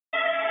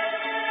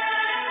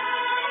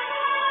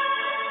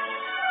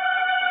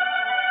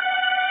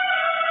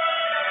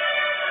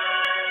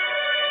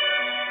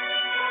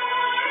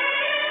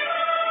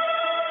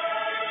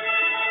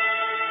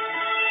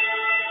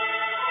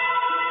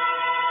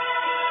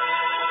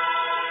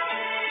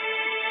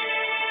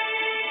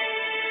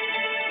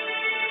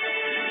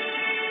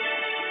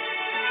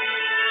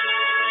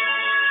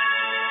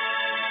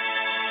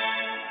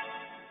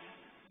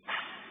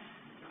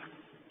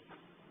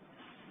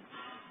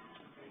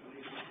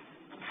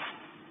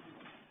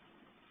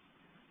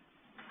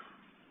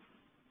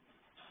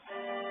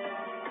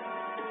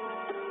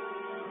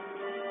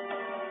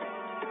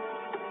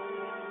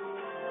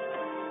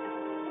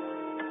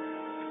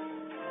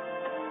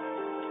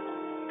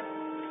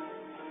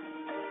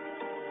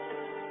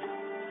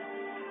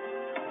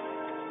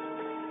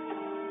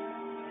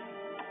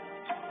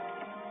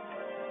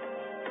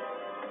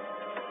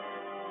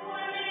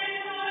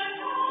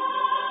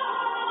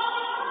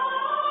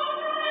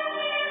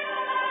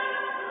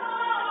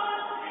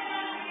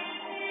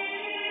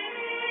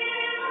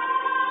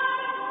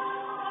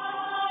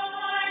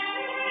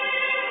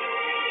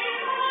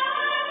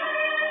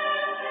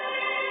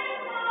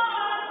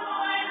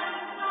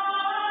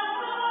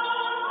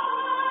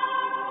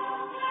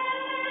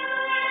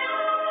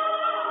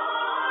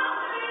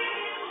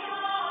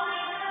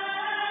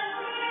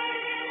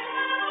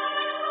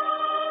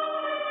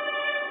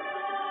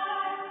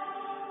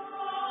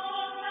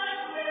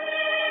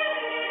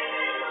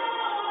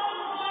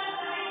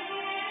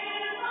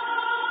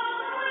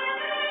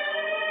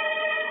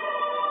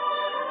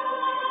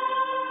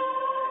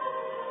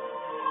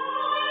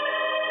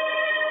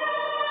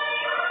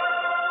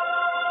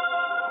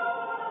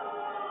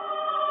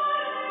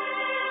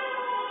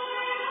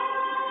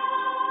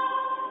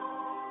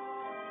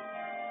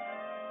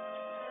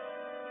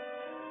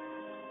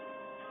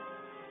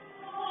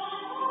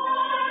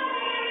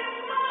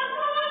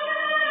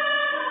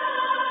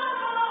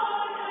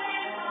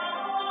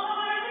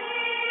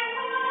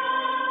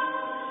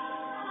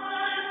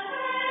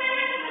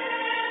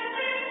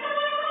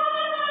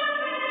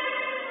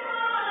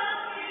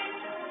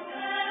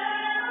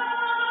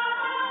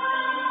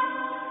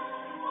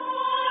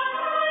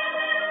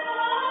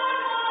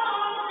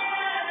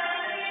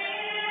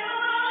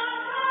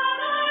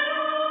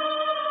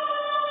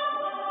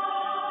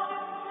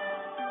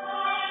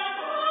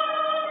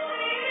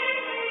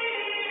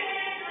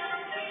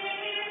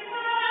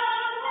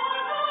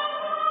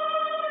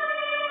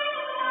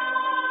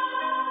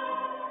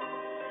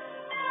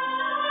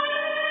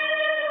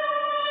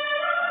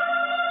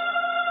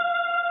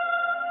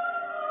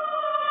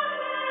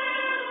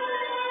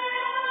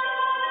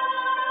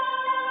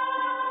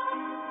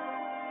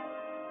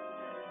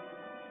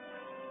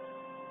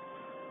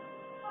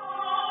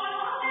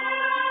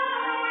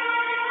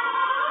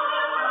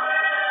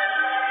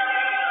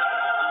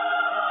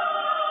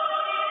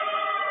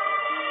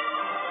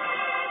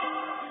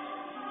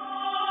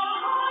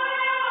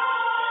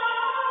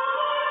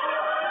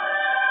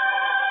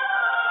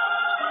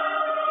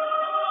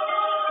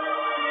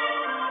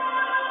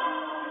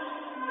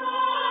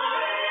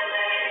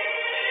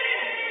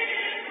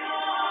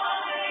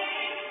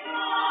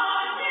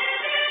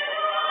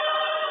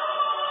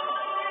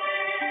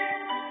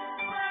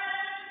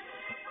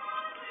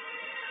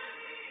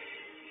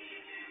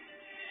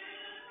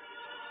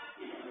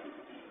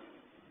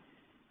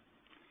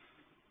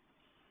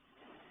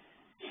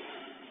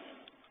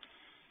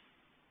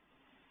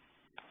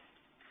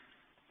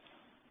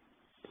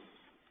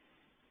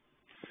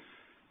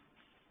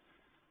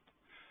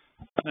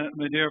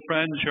My dear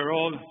friends, you're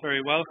all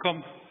very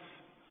welcome,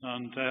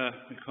 and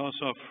because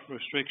of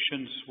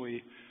restrictions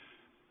we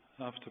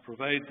have to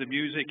provide the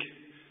music.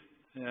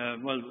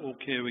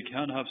 We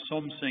can have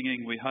some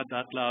singing. We had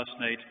that last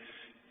night,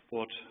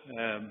 but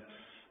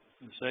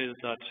decided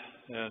that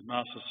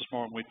Masses this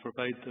morning we'd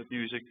provide the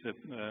music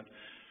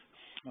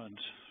and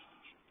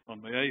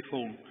on my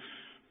iPhone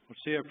would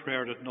say a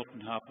prayer that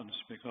nothing happens,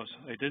 because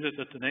I did it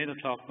at the 9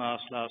 o'clock Mass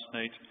last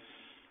night,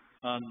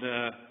 and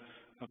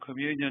a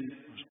communion,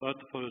 I was about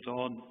to put it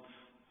on,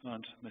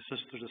 and my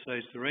sister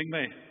decides to ring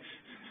me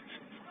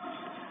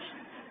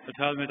to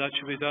tell me that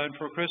she'll be down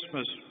for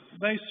Christmas.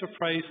 Nice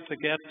surprise to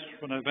get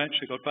when I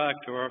eventually got back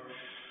to her,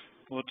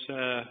 but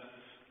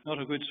not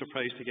a good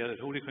surprise to get at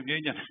Holy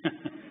Communion.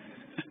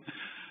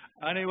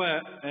 Anyway,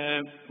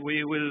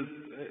 we will.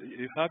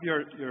 You have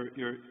your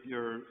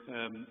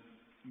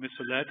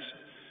missalettes.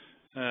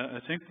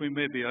 I think we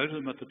may be out of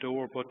them at the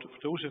door, but for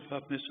those who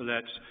have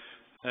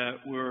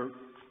missalettes, we're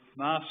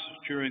Mass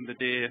during the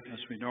day, as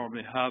we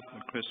normally have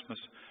at Christmas,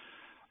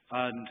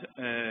 and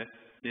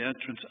the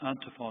entrance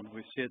antiphon,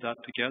 we say that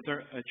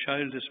together. A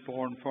child is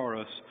born for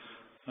us,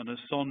 and a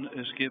son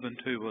is given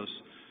to us.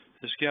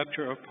 The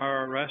sceptre of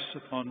power rests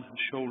upon his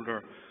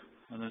shoulder,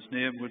 and his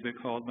name will be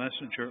called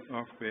Messenger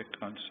of Great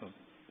Counsel.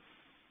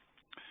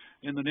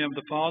 In the name of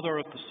the Father,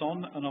 of the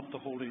Son, and of the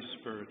Holy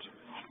Spirit.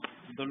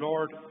 The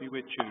Lord be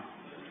with you.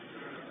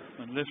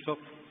 And lift up.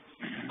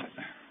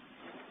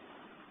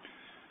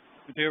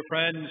 Dear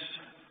friends,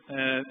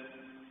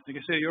 like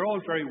I say, you're all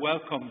very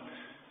welcome.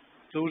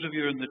 Those of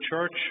you in the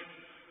church,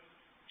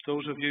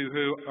 those of you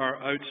who are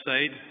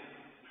outside,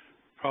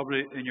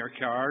 probably in your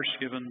cars,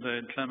 given the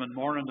inclement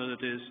morning that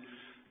it is,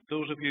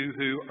 those of you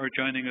who are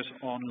joining us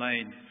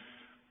online.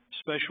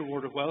 Special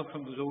word of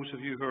welcome to those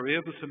of you who are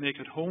able to make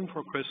it home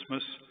for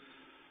Christmas.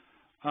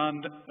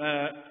 And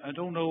I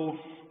don't know,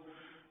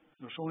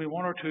 there's only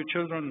one or two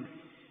children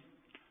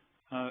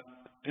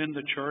in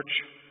the church,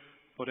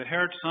 but I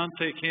heard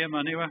Santa came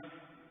anyway.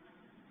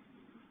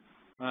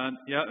 And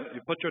yeah,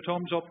 you put your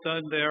thumbs up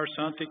down there,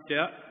 Santa.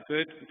 Yeah,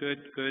 good, good,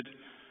 good.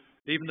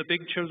 Even the big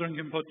children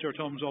can put their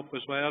thumbs up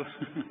as well.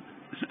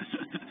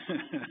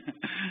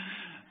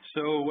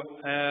 So,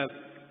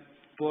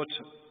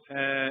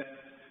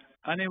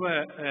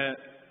 anyway,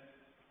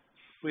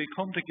 we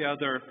come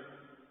together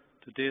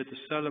today to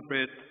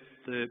celebrate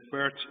the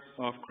birth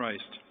of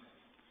Christ.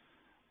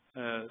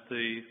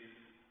 The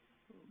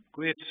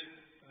great,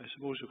 I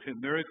suppose,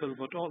 miracle,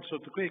 but also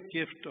the great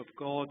gift of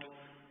God,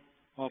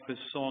 of His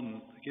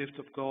Son, the gift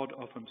of God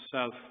of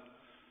Himself,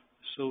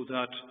 so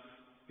that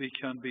we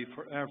can be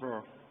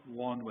forever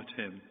one with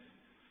Him.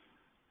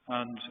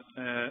 And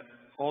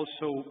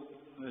also,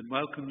 I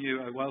welcome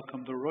you. I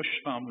welcome the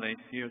Rush family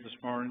here this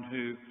morning,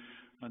 who,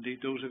 indeed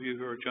those of you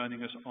who are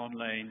joining us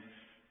online,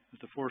 is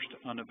the first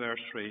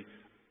anniversary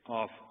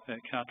of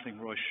Kathleen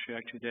Rush. She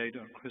actually died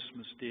on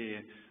Christmas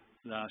Day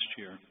last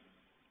year.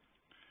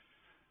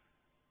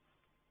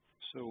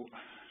 So,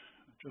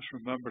 just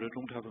remembered I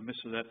don't have a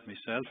missalette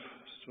myself,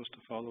 it's just to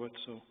follow it.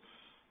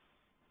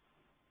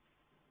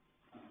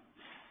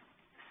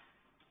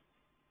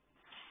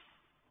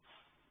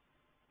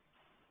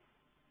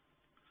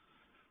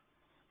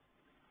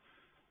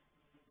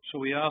 So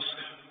we ask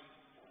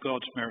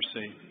God's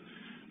mercy.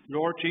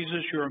 Lord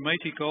Jesus, you are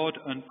mighty God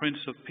and Prince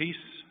of Peace.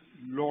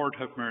 Lord,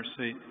 have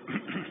mercy.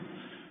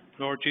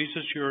 Lord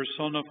Jesus, you are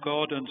Son of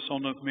God and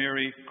Son of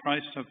Mary.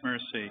 Christ, have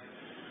mercy.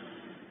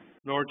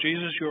 Lord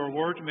Jesus, your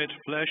word made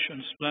flesh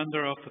and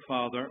splendour of the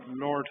Father.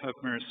 Lord, have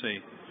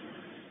mercy.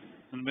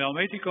 And may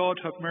Almighty God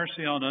have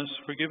mercy on us,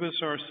 forgive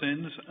us our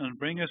sins, and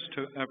bring us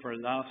to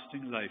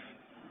everlasting life.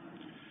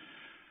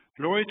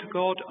 Glory to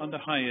God on the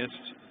highest,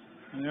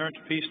 and earth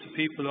peace to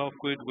people of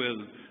good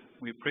will.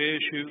 We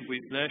praise you,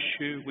 we bless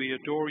you, we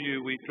adore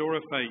you, we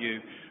glorify you.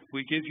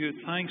 We give you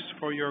thanks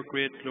for your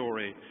great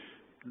glory.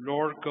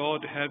 Lord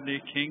God,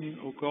 Heavenly King,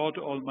 O God,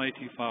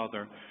 Almighty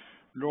Father,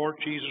 Lord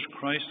Jesus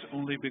Christ,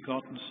 only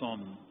begotten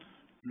Son,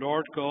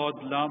 Lord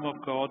God, Lamb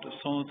of God,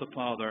 Son of the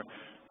Father,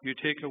 you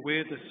take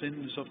away the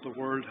sins of the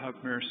world,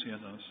 have mercy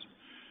on us.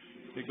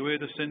 Take away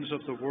the sins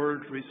of the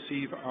world,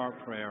 receive our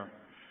prayer.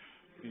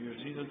 You are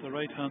seated at the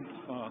right hand of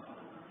the Father.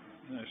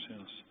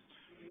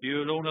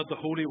 You alone are the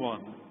Holy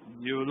One,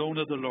 you alone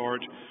are the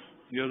Lord,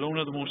 you alone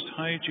are the Most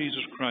High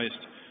Jesus Christ,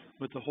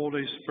 with the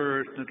Holy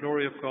Spirit, in the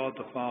glory of God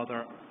the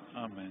Father.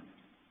 Amen.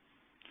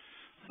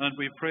 And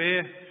we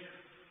pray,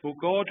 O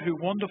God, who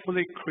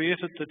wonderfully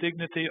created the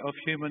dignity of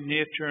human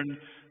nature and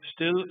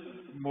still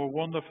more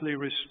wonderfully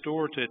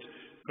restored it,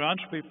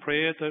 grant, we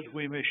pray, that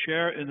we may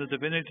share in the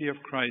divinity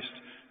of Christ,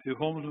 who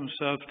humbled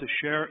himself to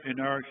share in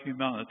our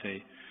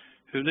humanity,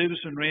 who lives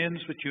and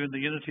reigns with you in the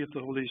unity of the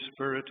Holy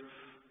Spirit,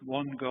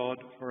 one God,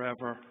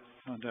 forever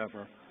and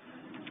ever.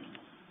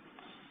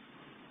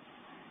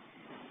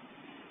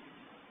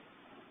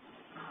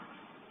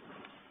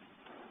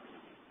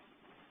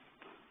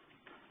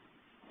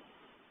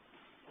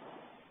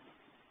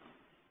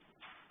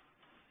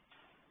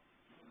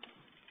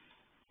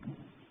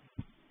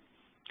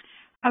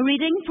 A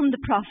reading from the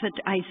prophet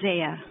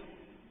Isaiah.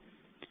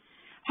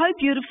 How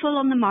beautiful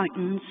on the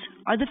mountains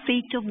are the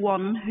feet of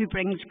one who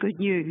brings good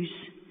news,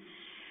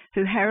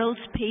 who heralds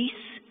peace,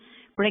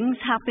 brings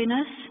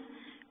happiness,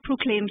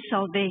 proclaims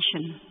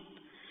salvation,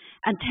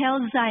 and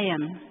tells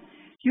Zion,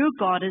 your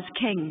God is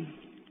King.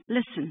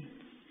 Listen,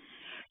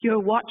 your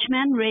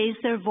watchmen raise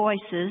their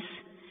voices,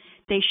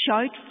 they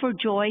shout for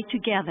joy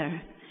together,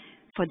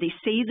 for they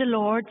see the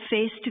Lord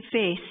face to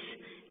face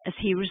as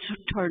he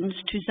returns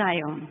to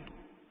Zion.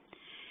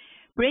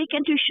 Break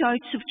into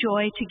shouts of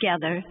joy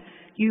together,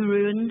 you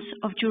ruins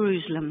of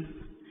Jerusalem,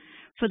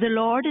 for the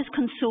Lord is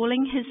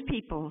consoling his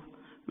people,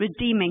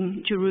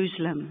 redeeming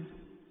Jerusalem.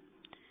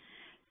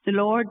 The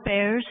Lord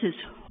bears his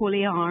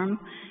holy arm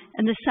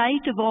in the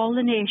sight of all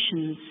the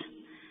nations,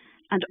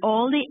 and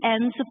all the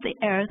ends of the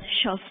earth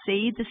shall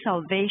see the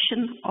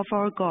salvation of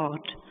our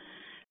God.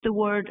 The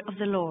word of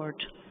the Lord.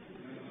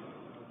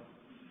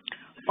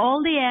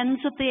 All the ends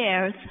of the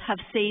earth have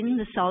seen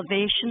the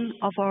salvation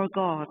of our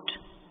God.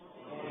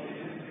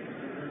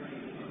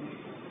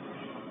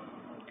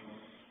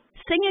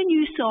 Sing a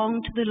new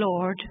song to the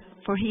Lord,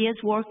 for he has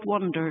worked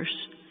wonders.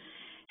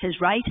 His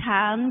right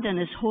hand and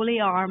his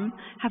holy arm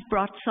have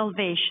brought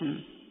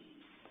salvation.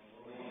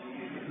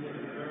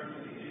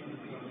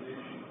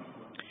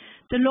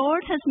 The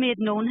Lord has made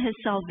known his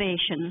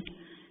salvation,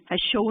 has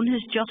shown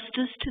his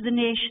justice to the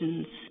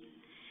nations.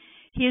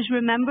 He has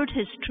remembered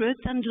his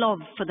truth and love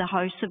for the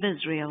house of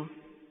Israel.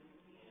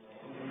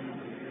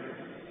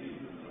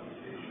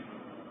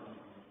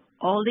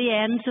 All the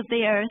ends of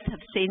the earth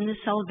have seen the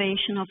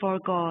salvation of our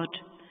God.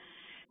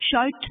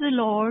 Shout to the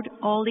Lord,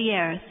 all the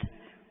earth.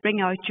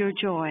 Bring out your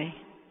joy.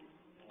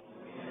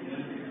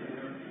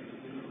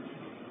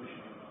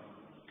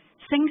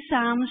 Sing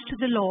psalms to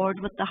the Lord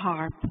with the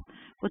harp,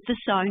 with the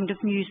sound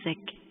of music.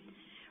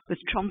 With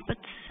trumpets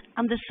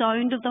and the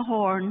sound of the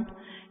horn,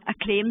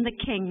 acclaim the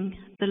King,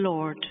 the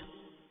Lord.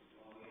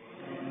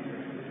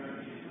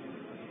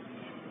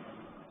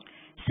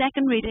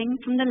 Second reading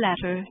from the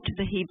letter to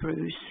the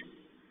Hebrews.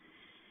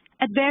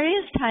 At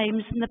various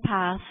times in the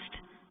past,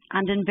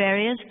 and in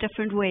various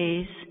different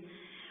ways,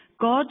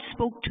 God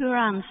spoke to our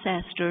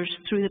ancestors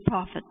through the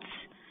prophets.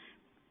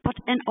 But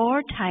in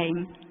our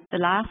time, the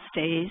last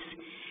days,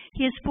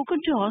 he has spoken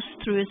to us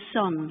through his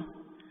Son,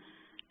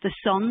 the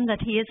Son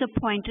that he has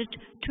appointed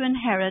to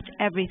inherit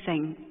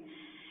everything,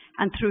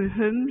 and through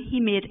whom he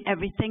made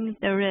everything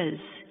there is.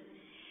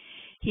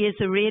 He is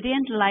the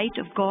radiant light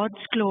of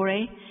God's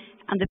glory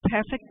and the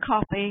perfect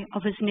copy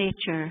of his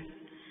nature,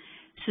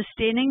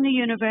 sustaining the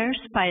universe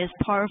by his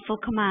powerful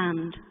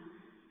command.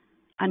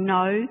 And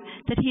now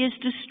that he has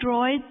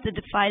destroyed the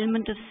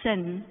defilement of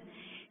sin,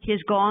 he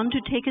has gone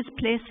to take his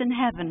place in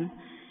heaven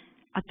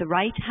at the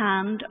right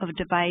hand of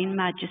divine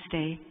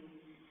majesty.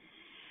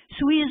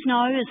 So he is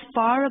now as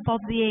far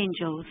above the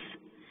angels,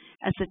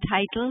 as the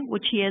title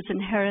which he has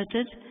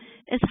inherited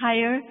is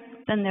higher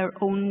than their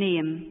own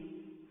name.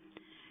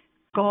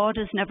 God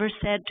has never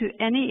said to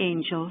any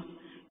angel,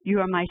 "You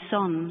are my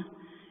son.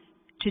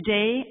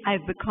 Today I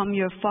have become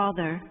your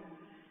father,"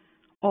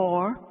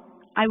 or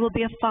 "I will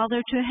be a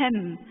father to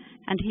him,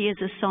 and he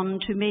is a son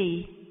to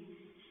me."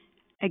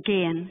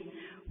 Again,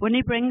 when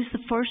he brings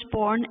the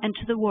firstborn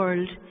into the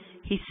world,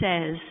 he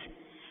says,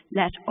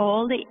 "Let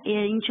all the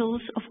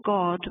angels of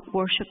God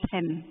worship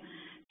him."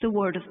 The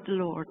word of the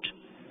Lord.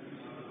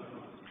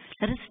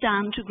 Let us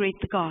stand to greet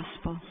the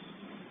gospel.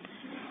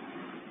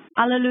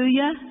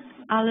 Alleluia,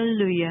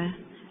 alleluia.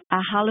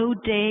 A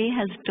hallowed day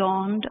has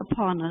dawned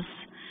upon us.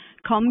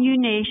 Come, you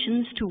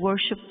nations, to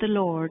worship the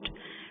Lord.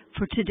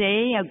 For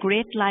today a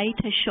great light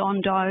has shone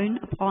down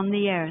upon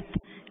the earth.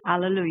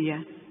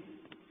 Alleluia.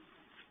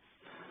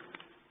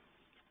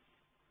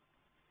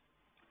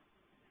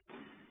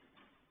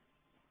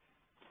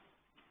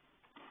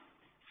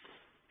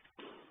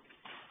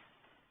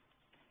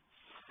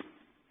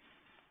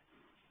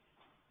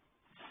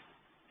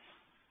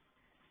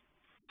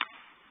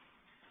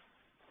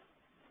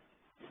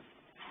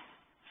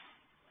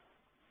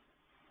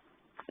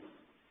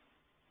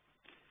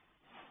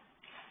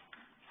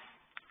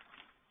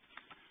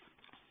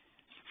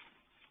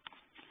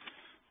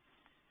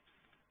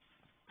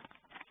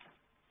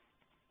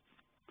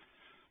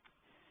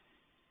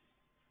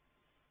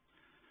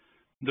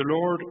 The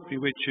Lord be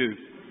with you.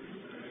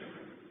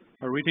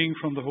 A reading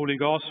from the Holy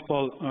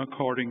Gospel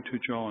according to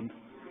John.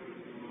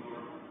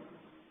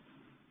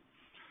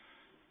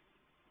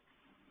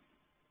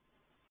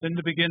 In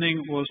the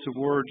beginning was the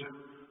Word,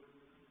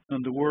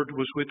 and the Word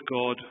was with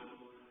God,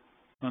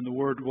 and the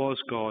Word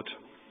was God.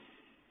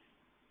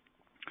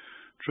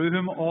 Through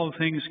him all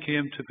things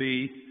came to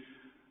be.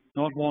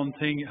 Not one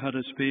thing had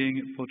its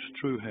being but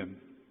through him.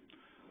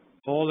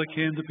 All that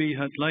came to be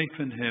had life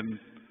in him,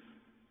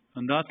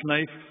 and that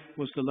life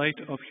was the light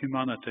of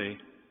humanity,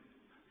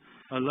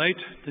 a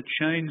light that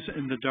shines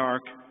in the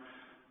dark,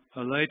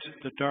 a light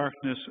that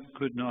darkness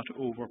could not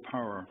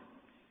overpower.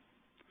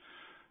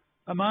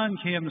 A man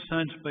came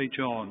sent by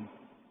God.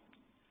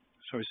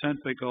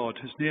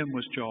 His name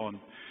was John.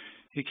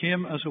 He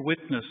came as a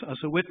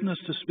witness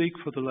to speak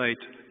for the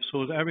light,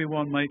 so that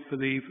everyone might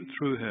believe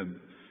through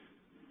him.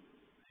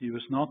 He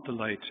was not the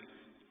light.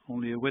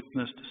 only a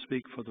witness to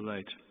speak for the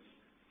light.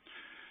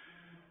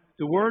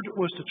 The Word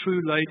was the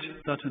true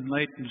light that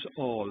enlightens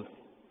all,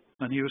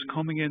 and he was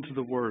coming into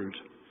the world.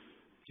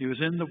 He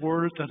was in the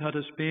world that had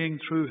his being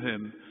through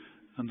him,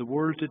 and the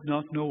world did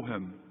not know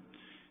him.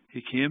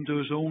 He came to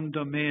his own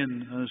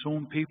domain, and his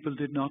own people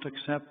did not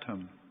accept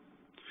him.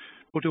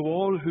 But to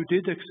all who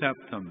did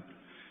accept him,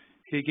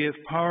 he gave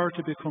power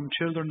to become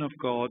children of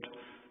God,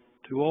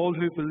 to all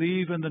who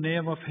believe in the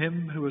name of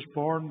him who was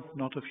born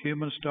not of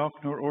human stock,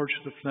 nor urge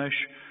of the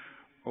flesh,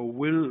 or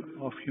will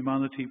of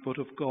humanity, but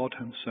of God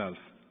himself.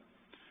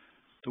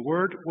 The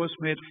Word was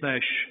made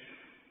flesh,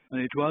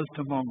 and he dwelt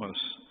among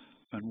us,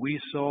 and we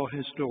saw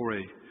his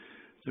glory,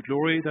 the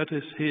glory that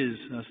is his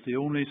as the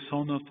only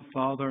Son of the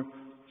Father,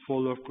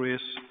 full of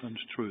grace and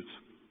truth.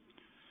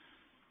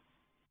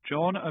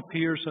 John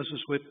appears as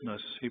his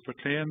witness. He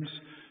proclaims,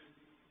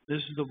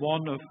 "This is the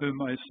one of whom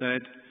I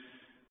said,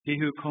 'He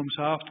who comes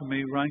after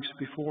me ranks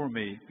before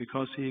me,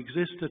 because he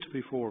existed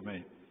before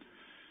me.'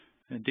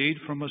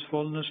 Indeed, from his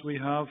fullness we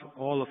have,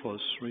 all of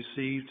us,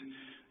 received,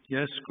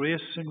 yes,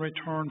 grace in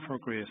return for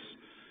grace,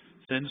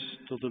 since,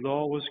 though the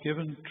law was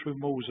given through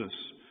Moses,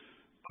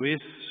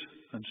 grace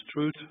and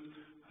truth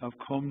have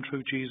come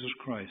through Jesus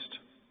Christ.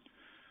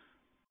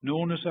 No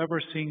one has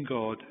ever seen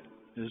God.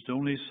 It is the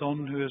only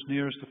Son who is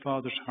nearest the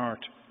Father's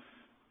heart,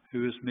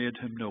 who has made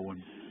him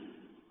known."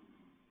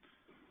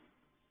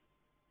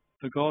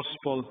 The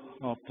Gospel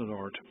of the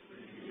Lord.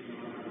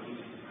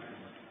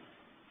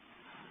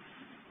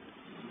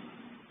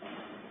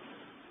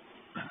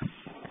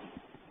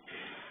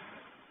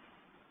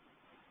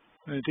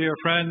 Dear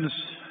friends,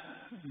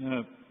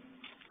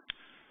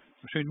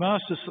 between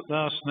Masses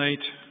last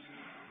night,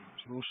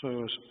 I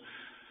was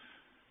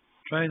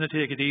trying to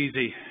take it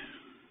easy.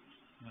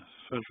 I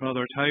felt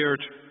rather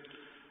tired,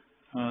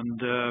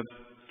 and I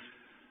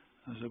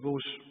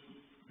suppose,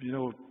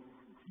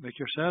 like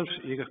yourself,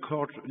 you got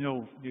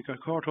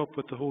caught up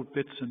with the whole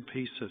bits and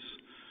pieces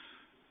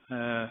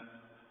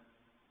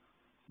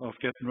of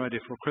getting ready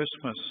for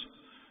Christmas,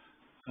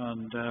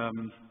 and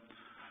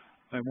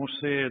I must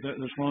say that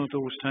it's one of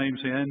those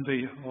times I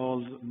envy all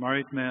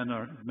married men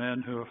or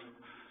men who have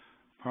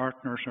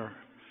partners,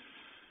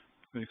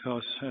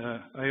 because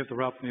I have to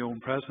wrap my own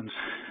presents.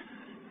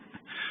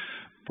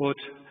 But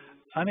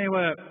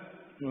anyway,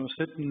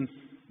 sitting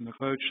on the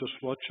couch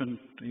just watching,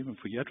 I even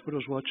forget what I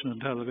was watching on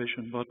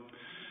television, but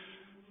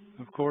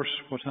of course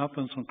what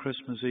happens on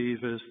Christmas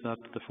Eve is that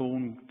the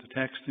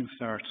texting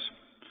starts,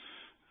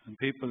 and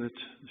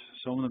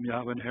some of them you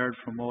haven't heard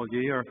from all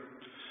year.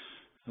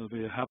 There'll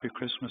be a happy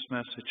Christmas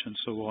message and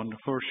so on.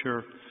 Of course,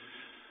 you're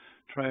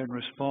trying to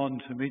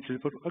respond immediately.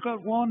 But I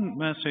got one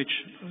message.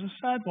 It was a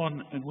sad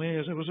one in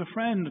ways. It was a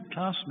friend, a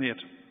classmate,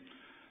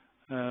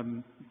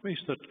 at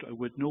least that I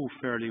would know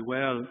fairly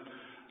well,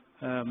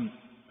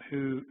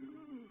 who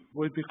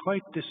would be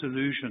quite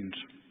disillusioned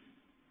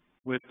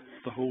with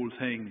the whole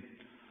thing.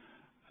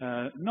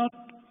 Not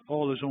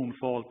all his own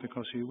fault,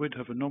 because he would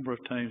have a number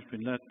of times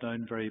been let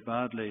down very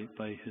badly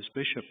by his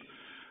bishop.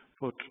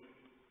 But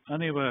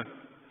anyway,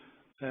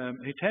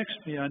 he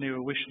texted me anyway,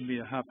 wishing me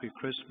a happy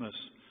Christmas,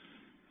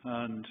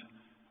 and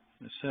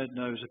he said,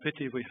 now it's a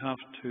pity we have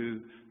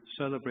to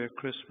celebrate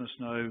Christmas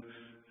now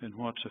in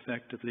what's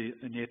effectively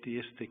an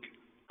atheistic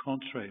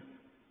country.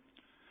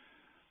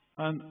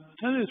 And to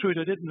tell you the truth,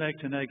 I didn't like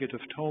the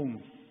negative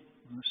tone.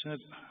 And I said,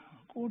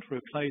 I'm going to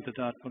reply to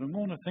that, but I'm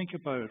going to think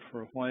about it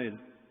for a while.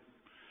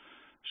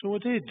 So I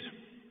did.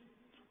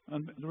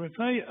 And the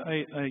reply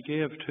I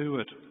gave to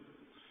it,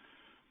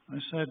 I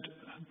said,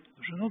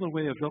 there's another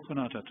way of looking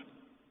at it.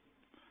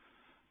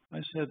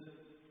 I said,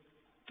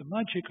 the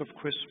magic of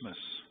Christmas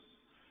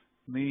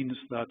means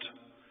that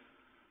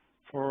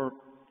for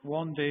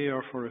one day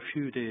or for a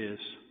few days,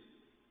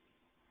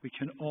 we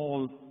can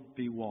all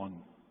be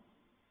one.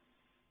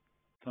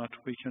 That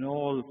we can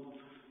all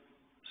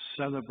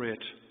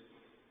celebrate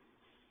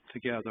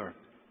together,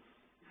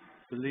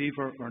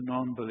 believer or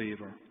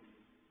non-believer,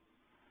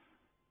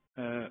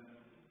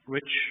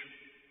 rich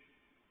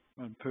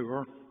and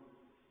poor,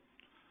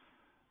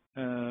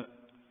 the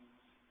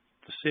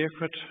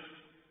sacred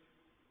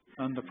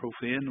and the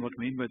profane. What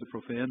I mean by the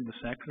profane, the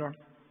secular,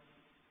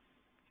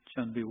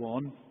 can be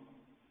one,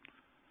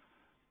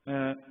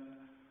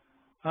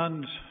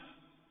 and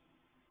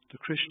the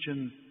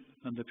Christian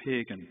and the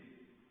pagan,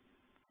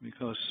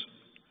 because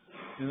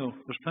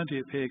there's plenty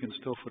of pagan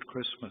stuff at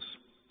Christmas.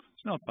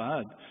 It's not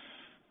bad.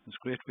 It's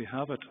great we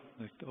have it,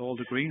 like all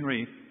the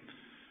greenery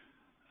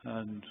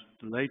and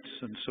the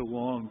lights and so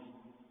on.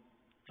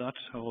 That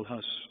all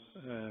has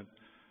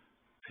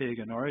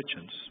pagan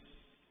origins.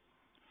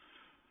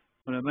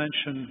 When I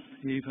mention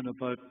even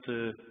about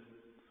the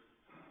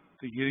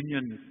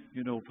union,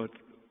 about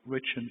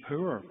rich and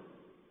poor,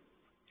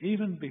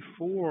 even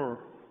before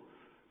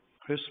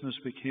Christmas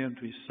became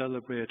to be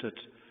celebrated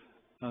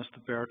as the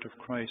birth of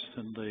Christ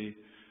and the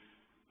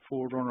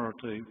forerunner,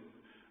 the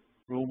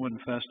Roman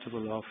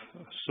festival of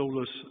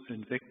Solus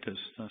Invictus,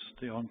 that's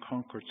the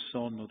unconquered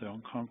sun or the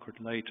unconquered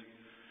light.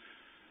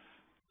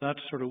 That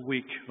sort of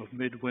week of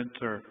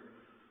midwinter,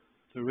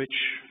 the rich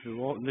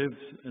who all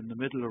lived in the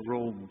middle of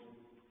Rome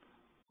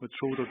would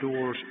throw the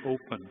doors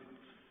open,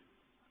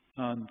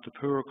 and the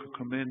poor could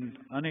come in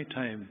any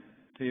time,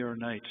 day or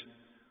night,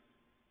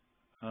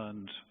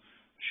 and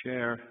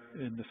share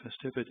in the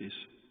festivities.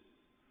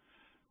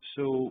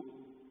 So,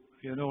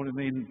 you know what I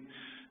mean?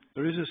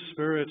 There is a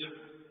spirit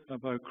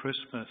about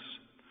Christmas,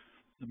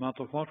 no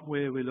matter what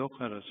way we look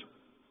at it,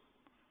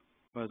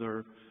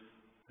 whether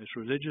it's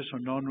religious or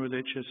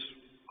non-religious,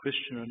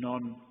 Christian or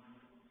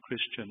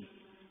non-Christian,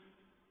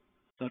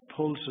 that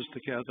pulls us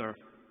together,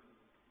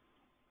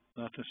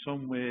 that in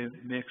some way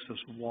makes us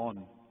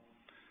one.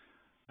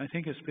 I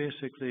think it's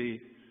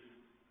basically,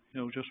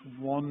 just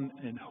one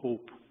in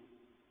hope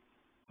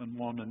and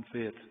one in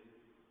faith,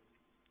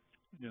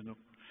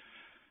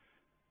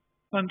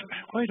 And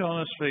quite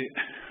honestly,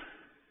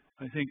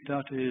 I think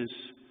that is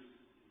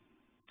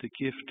the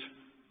gift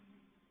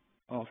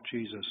of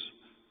Jesus,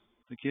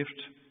 the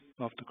gift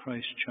of the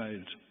Christ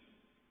child.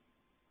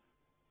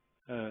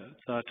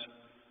 That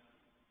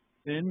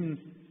in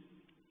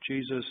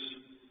Jesus,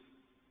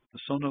 the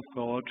Son of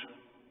God,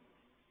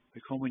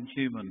 becoming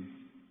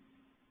human,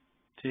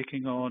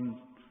 taking on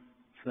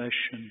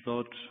flesh and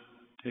blood,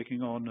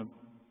 taking on a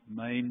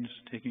mind,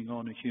 taking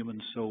on a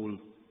human soul.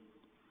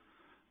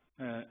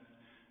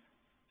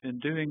 In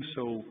doing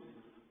so,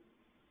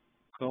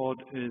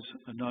 God is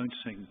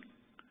announcing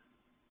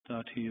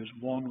that He is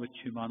one with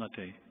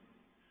humanity,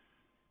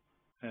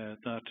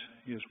 that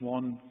He is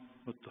one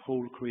with the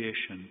whole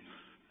creation,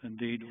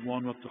 indeed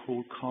one with the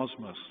whole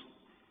cosmos.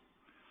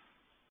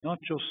 Not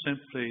just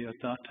simply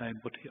at that time,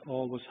 but He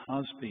always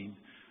has been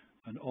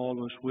and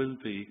always will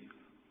be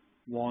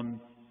one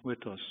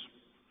with us.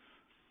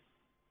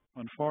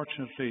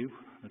 Unfortunately,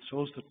 it's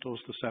us that does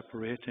the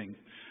separating.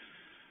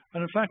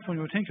 And in fact, when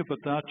we think about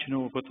that,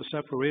 about the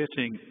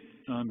separating,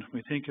 and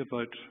we think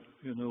about,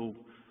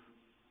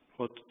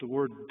 what the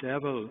word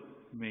devil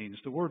means.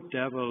 The word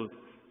devil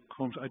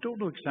comes, I don't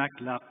know the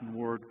exact Latin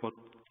word, but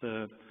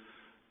the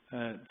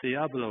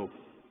diablo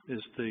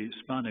is the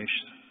Spanish,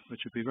 which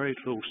would be very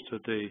close to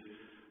the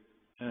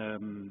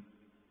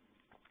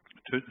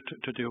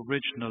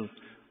original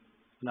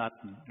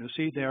Latin. You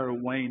see there a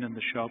wine in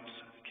the shops,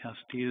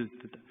 Castile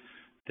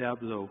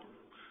Diablo,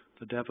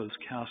 the devil's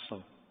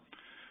castle.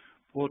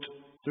 But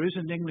there is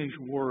an English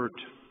word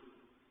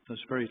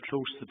that's very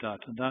close to that,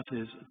 and that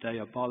is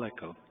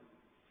diabolical.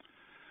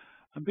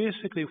 And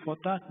basically what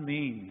that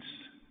means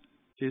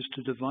is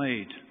to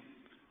divide,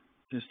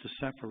 is to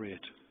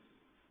separate,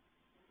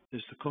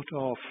 is to cut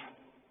off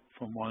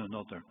from one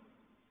another.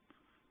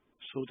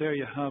 So there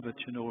you have it,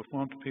 if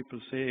one people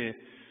say,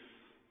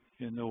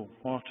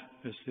 what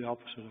is the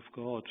opposite of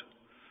God?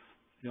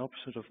 The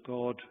opposite of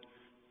God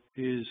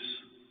is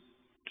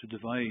to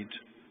divide,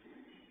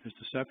 is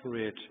to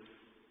separate,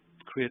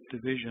 create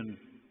division,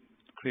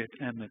 create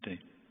enmity,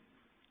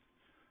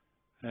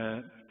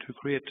 to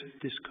create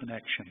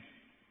disconnection.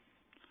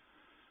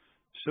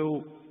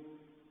 So,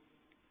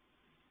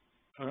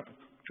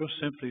 just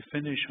simply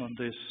finish on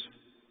this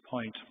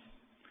point.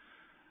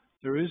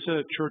 There is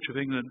a Church of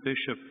England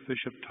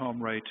Bishop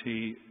Tom Wright.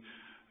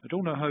 I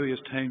don't know how he has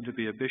time to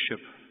be a bishop,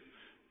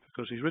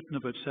 because he's written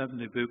about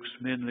 70 books,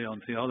 mainly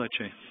on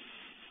theology.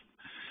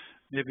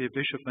 Maybe a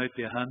bishop might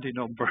be a handy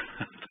number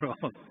after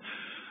all.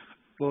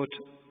 But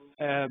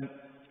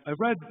I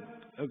read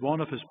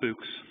one of his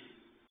books,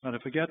 and I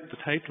forget the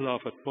title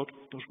of it, but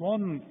there's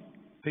one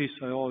piece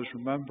I always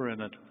remember in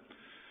it.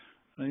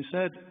 And he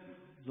said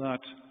that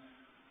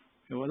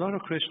a lot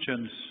of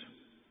Christians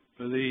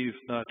believe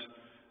that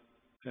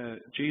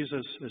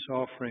Jesus is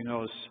offering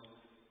us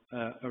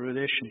a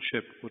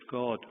relationship with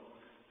God.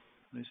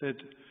 And he said,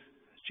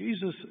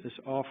 Jesus is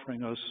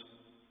offering us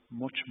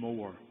much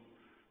more.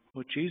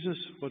 What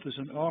is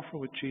an offer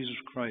with Jesus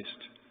Christ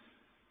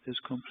is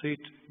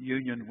complete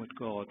union with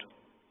God.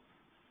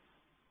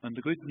 And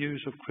the good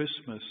news of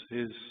Christmas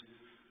is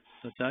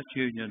that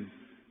union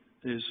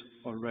is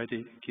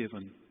already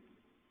given.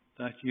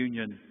 That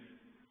union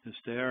is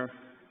there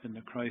in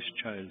the Christ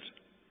child,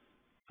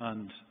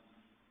 and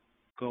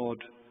God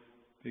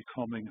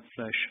becoming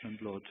flesh and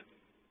blood.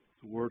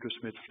 The Word was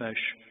made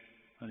flesh,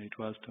 and He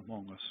dwelt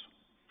among us.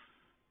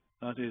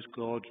 That is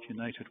God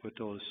united with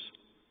us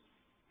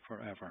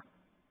forever.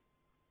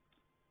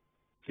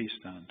 Please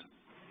stand.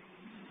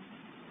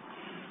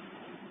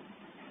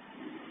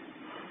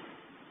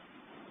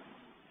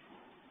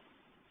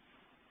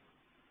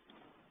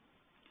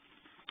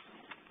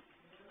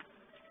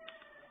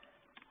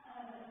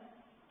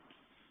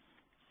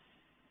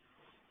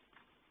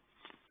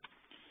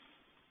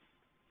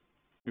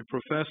 We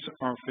profess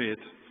our faith.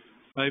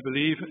 I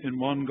believe in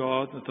one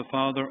God, the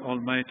Father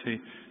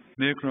Almighty,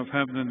 maker of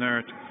heaven and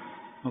earth,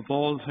 of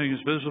all things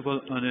visible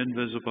and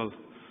invisible.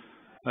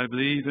 I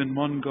believe in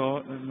one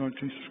God, Lord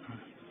Jesus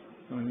Christ,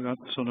 the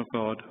Son of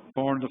God,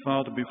 born of the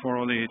Father before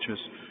all ages,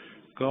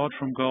 God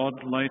from God,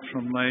 light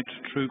from light,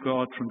 true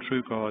God from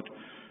true God,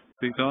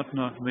 begotten,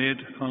 not made,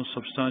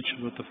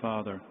 consubstantial with the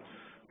Father.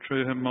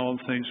 Through Him all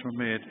things were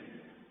made.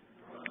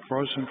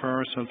 For us and for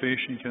our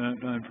salvation came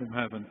down from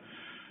heaven,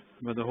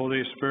 By the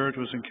Holy Spirit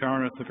was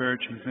incarnate the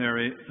Virgin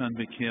Mary and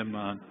became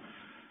man.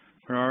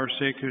 For our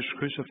sake he was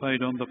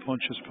crucified under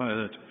Pontius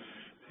Pilate.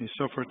 He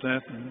suffered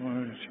death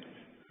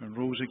and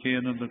rose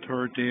again on the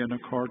third day in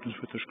accordance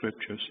with the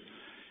Scriptures.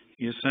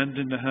 He ascended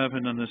into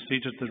heaven and is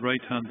seated at the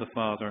right hand of the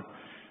Father.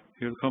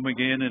 He will come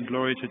again in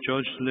glory to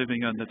judge the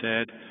living and the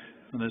dead,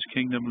 and his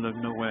kingdom will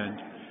have no end.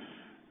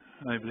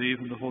 I believe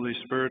in the Holy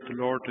Spirit, the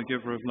Lord, the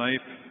giver of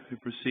life, who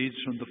proceeds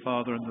from the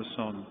Father and the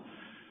Son,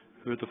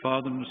 who with the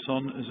Father and the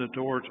Son is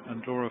adored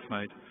and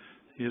glorified.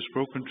 He has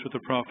spoken through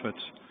the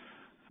prophets.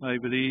 I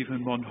believe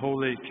in one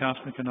holy,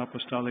 Catholic and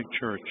Apostolic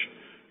Church.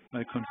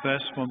 I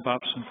confess one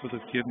baptism for the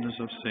forgiveness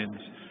of sins.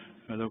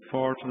 I look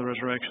forward to the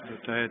resurrection of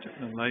the dead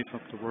and life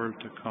of the world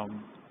to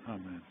come.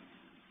 Amen.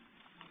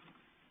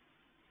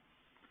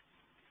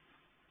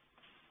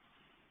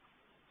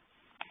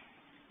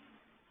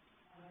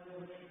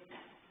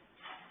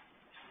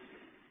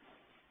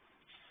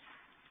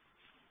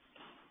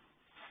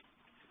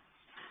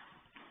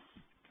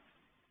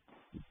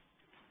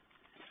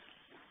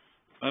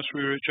 As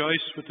we rejoice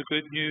with the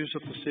good news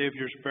of the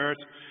Saviour's birth,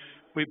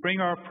 we bring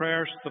our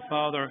prayers to the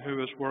Father who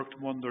has worked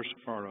wonders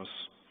for us.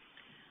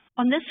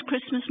 On this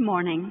Christmas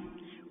morning,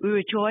 we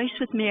rejoice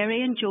with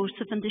Mary and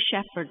Joseph and the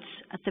shepherds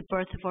at the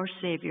birth of our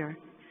Saviour.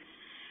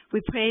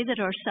 We pray that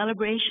our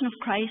celebration of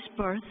Christ's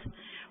birth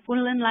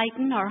will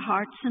enlighten our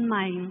hearts and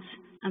minds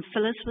and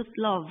fill us with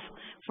love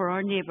for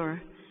our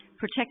neighbour,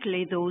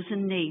 particularly those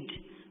in need.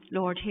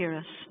 Lord, hear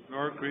us.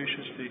 Lord,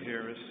 graciously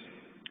hear us.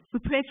 We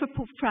pray for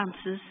Pope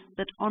Francis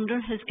that under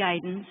his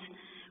guidance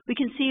we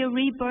can see a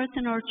rebirth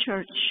in our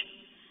church,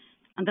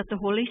 and that the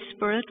Holy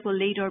Spirit will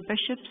lead our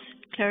bishops,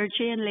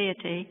 clergy and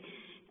laity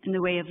in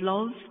the way of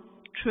love,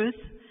 truth,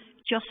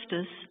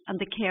 justice and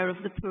the care of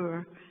the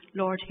poor.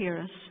 Lord, hear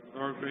us.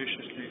 Lord,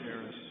 graciously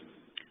hear us.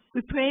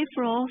 We pray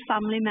for all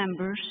family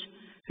members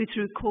who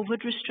through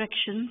COVID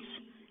restrictions,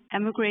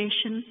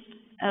 emigration,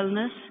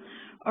 illness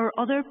or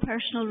other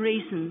personal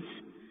reasons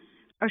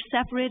are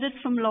separated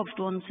from loved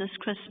ones this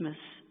Christmas,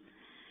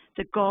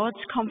 that God's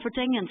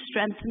comforting and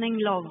strengthening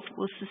love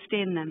will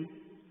sustain them.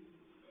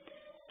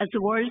 As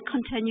the world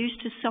continues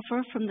to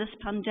suffer from this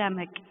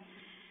pandemic,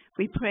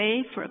 we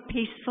pray for a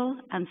peaceful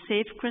and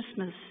safe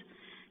Christmas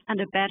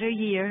and a better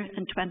year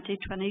in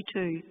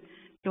 2022.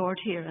 Lord,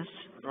 hear us.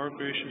 Lord,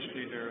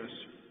 graciously hear us.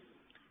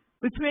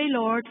 We pray,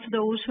 Lord, for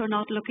those who are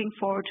not looking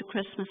forward to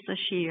Christmas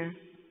this year.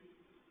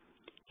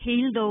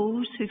 Heal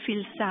those who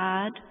feel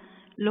sad,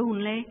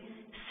 lonely,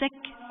 sick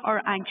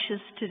or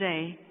anxious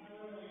today.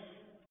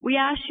 We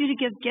ask you to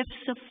give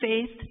gifts of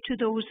faith to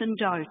those in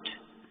doubt,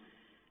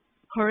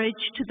 courage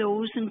to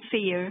those in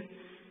fear,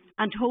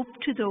 and hope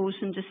to those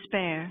in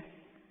despair.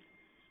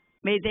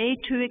 May they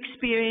too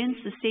experience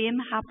the same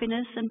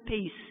happiness and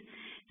peace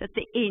that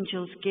the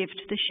angels gave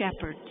to the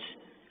shepherds.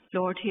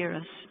 Lord, hear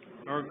us.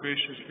 Lord,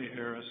 graciously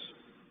hear us.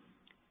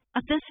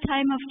 At this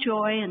time of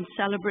joy and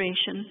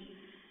celebration,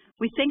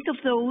 we think of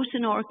those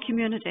in our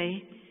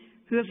community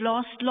who have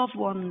lost loved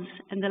ones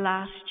in the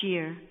last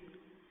year.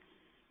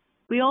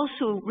 We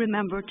also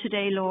remember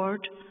today,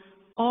 Lord,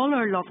 all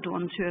our loved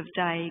ones who have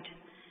died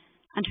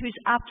and whose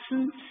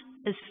absence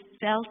is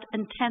felt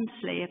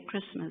intensely at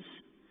Christmas.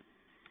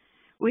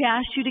 We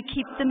ask you to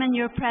keep them in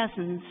your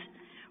presence,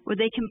 where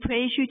they can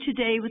praise you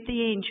today with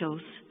the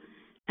angels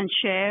and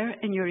share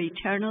in your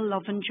eternal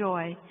love and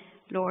joy.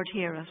 Lord,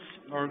 hear us.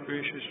 Lord,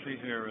 graciously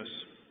hear us.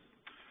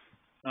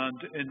 And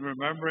in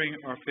remembering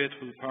our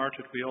faithful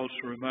departed, we also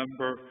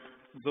remember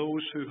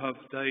those who have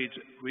died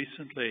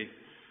recently.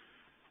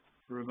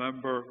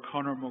 Remember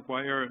Conor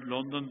Maguire in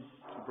London,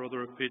 the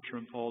brother of Peter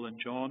and Paul and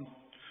John.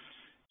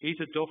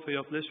 Ita Duffy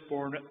of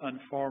Lisburn and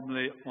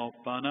formerly of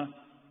Banna.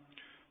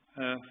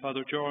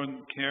 Father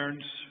John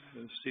Cairns,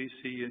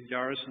 CC in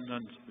Garrison,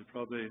 and we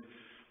probably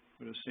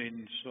would have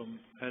seen some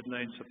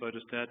headlines about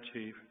his death.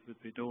 He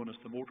would be known as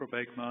the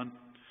motorbike man.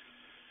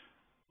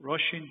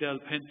 Roisin Del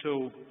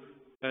Pinto,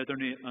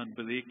 Ederney and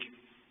Belique.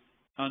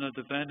 Anna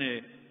Devene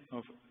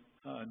of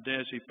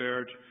Daisy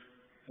Baird,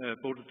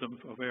 both of them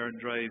of Erin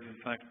Drive, in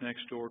fact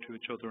next door to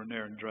each other in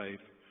Erin Drive.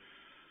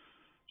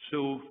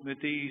 So may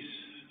these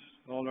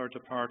all are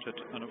departed,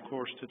 and of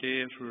course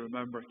today as we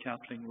remember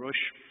Kathleen Rush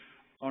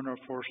on her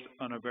first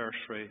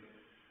anniversary,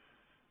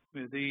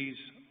 may these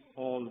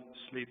all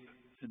sleep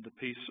in the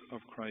peace of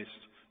Christ.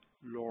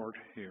 Lord,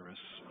 hear us.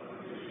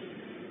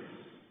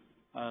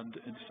 And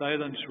in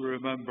silence we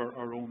remember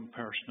our own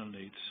personal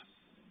needs.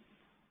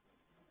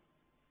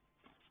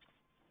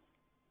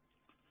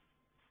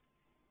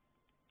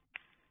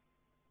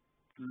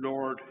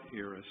 Lord,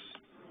 hear us.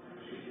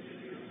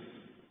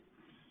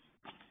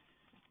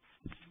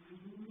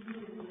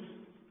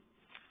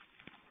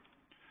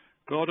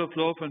 God of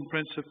love and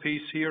Prince of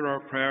Peace, hear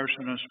our prayers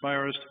and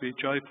inspire us to be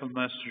joyful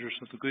messengers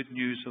of the good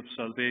news of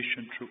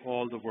salvation through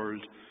all the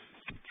world,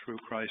 through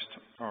Christ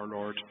our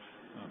Lord.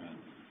 Amen.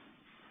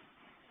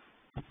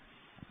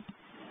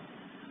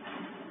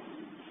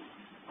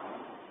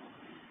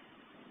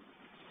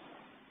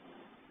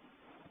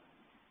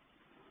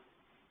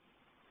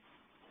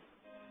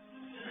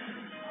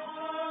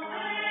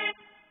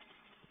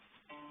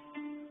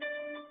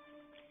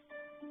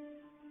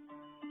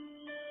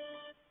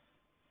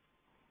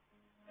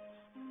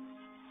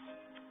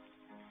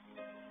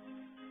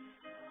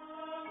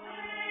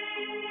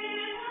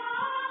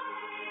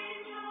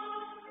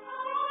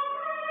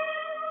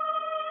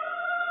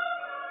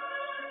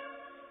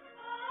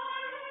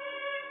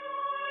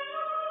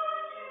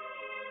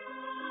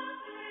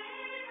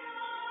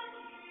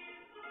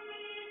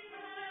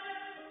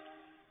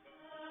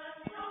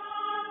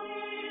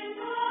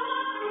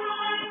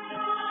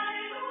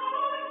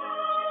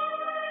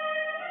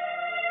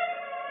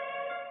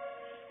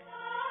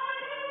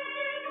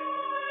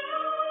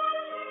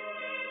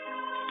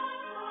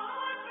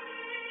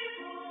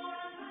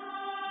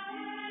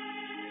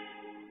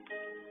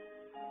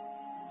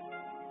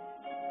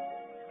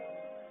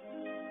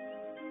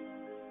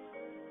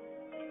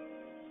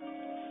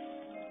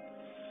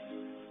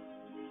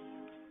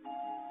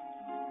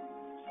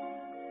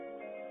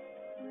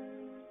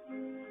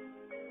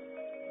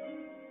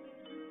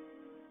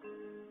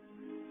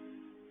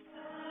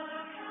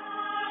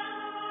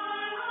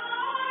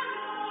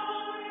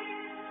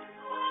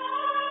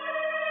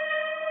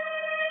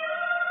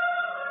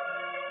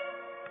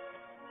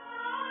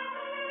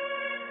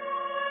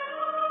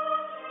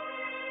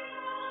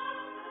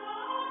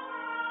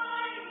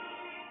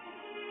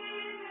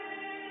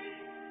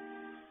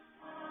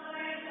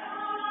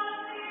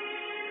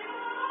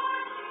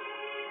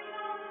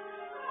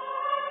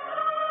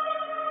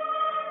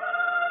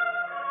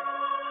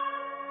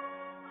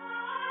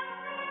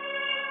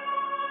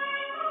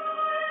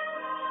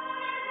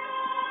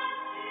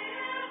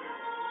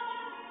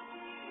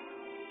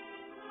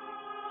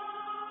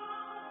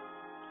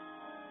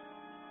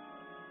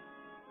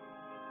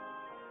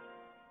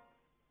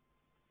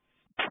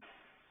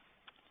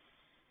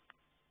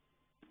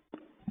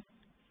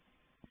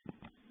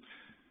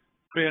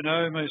 Pray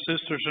now, my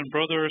sisters and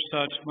brothers,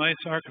 that my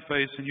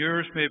sacrifice and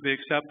yours may be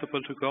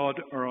acceptable to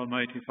God, our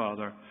Almighty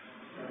Father.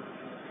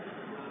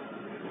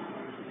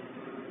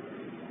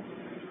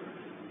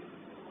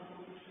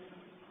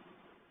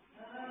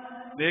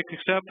 Make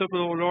acceptable,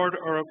 O Lord,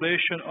 our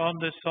oblation on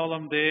this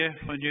solemn day,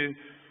 when you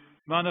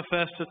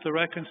manifested the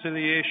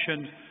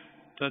reconciliation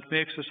that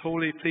makes us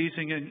wholly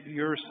pleasing in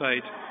your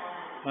sight,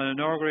 and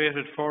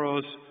inaugurated for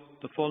us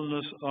the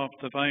fullness of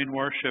divine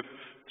worship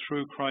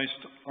through Christ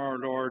our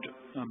Lord.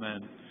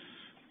 Amen.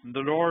 And the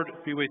Lord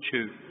be with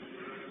you.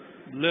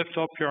 Lift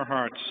up your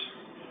hearts.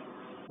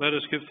 Let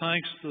us give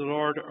thanks to the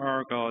Lord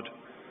our God.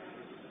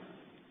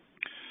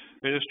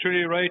 It is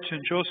truly right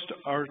and just,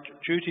 our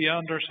duty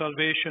and our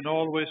salvation,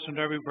 always and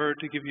everywhere,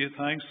 to give you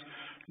thanks,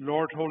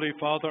 Lord, Holy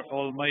Father,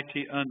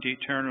 Almighty and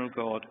Eternal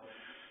God.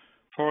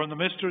 For in the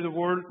midst of the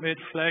world made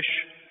flesh,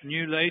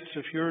 new light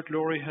of your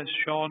glory has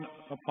shone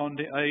upon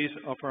the eyes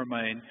of our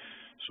mind,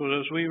 so that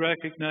as we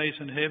recognize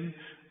in him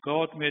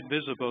God made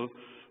visible,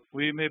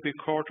 we may be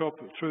caught up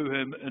through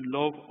him in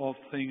love of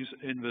things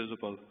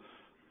invisible.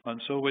 And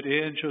so with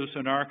angels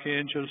and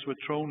archangels, with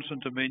thrones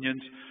and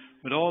dominions,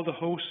 with all the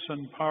hosts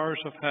and powers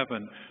of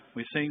heaven,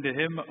 we sing the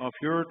hymn of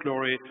your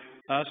glory,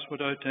 as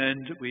without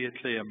end we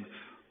acclaim.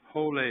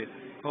 Holy,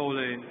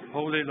 holy,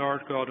 holy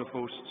Lord God of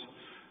hosts.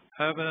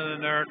 Heaven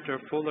and earth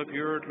are full of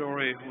your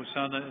glory.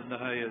 Hosanna in the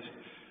highest.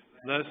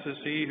 Blessed is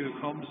he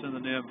who comes in the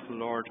name of the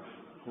Lord.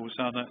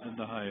 Hosanna in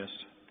the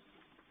highest.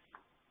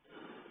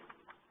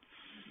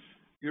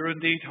 You are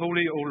indeed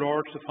holy, O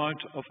Lord, the fount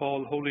of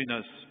all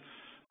holiness.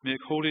 Make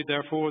holy,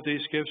 therefore,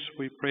 these gifts,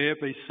 we pray,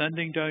 by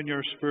sending down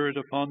your Spirit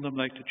upon them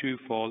like the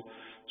dewfall,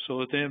 so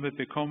that they may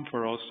become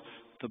for us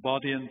the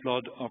body and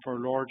blood of our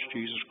Lord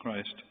Jesus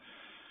Christ.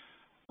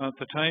 At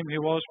the time he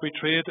was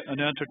betrayed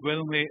and entered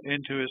willingly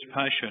into his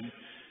passion,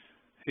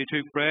 he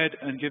took bread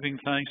and, giving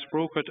thanks,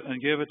 broke it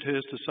and gave it to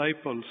his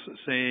disciples,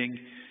 saying,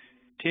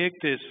 "Take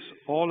this,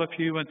 all of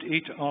you, and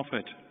eat of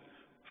it,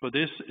 for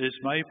this is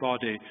my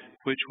body,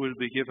 which will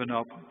be given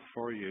up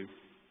for you."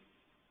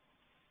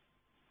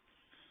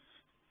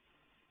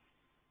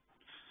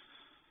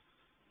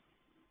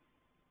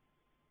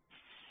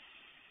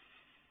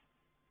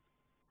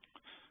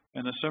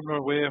 In a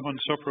similar way, when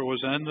supper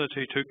was ended,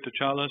 he took the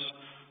chalice,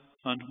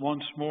 and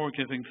once more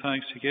giving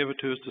thanks, he gave it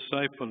to his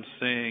disciples,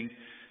 saying,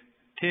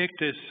 "Take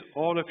this,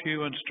 all of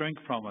you, and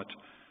drink from it,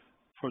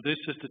 for this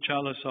is the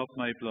chalice of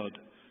my blood,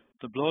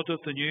 the blood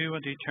of the new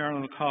and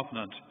eternal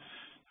covenant,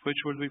 which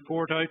will be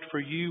poured out for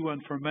you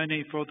and for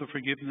many for the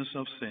forgiveness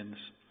of sins.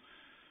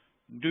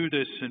 Do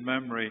this in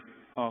memory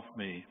of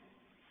me."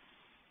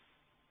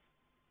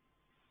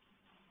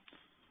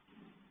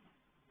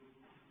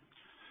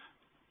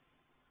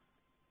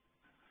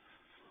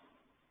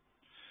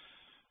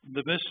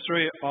 The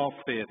mystery of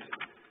faith.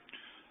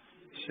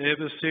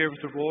 Save us, Saviour of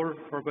the world,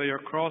 for by your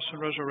cross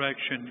and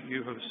resurrection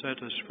you have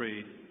set us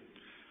free.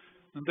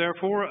 And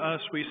therefore,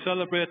 as we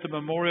celebrate the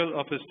memorial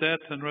of his death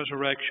and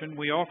resurrection,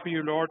 we offer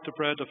you, Lord, the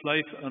bread of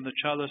life and the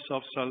chalice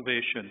of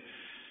salvation,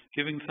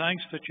 giving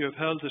thanks that you have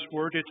held us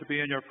worthy to be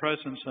in your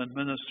presence and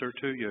minister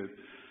to you.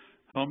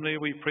 Humbly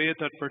we pray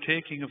that,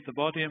 partaking of the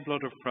body and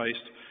blood of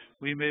Christ,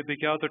 we may be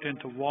gathered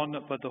into one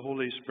by the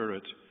Holy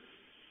Spirit.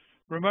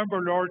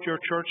 Remember, Lord, your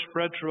church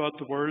spread throughout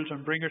the world,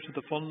 and bring her to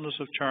the fullness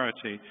of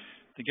charity,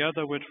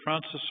 together with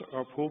Francis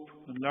our Pope,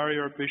 and Larry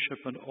our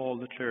Bishop, and all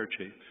the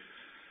clergy.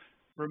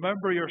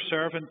 Remember your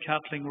servant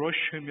Kathleen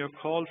Rush, whom you have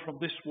called from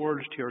this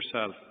world to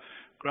yourself.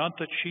 Grant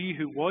that she,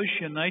 who was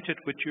united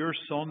with your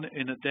Son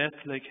in a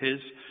death like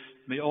his,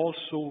 may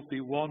also be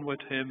one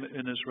with him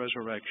in his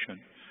resurrection.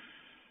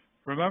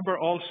 Remember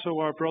also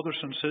our brothers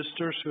and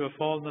sisters who have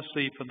fallen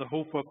asleep in the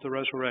hope of the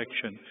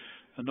resurrection,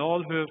 and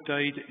all who have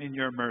died in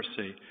your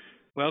mercy.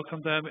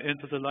 Welcome them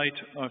into the light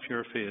of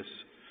your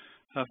face.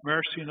 Have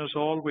mercy on us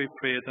all, we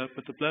pray, that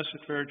with the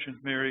Blessed Virgin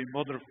Mary,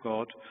 Mother of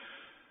God,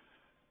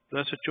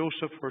 Blessed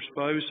Joseph, her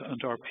spouse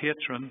and our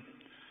patron,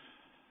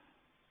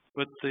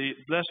 with the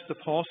blessed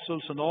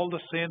apostles and all the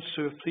saints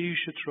who have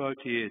pleased you throughout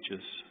the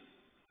ages,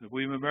 that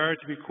we may merit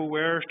to be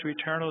co-heirs to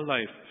eternal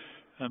life,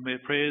 and may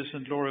praise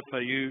and glorify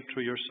you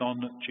through your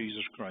Son,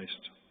 Jesus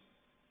Christ.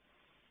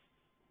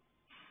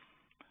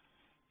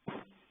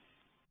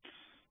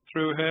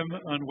 Through him,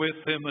 and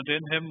with him, and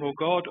in him, O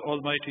God,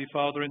 Almighty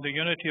Father, in the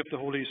unity of the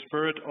Holy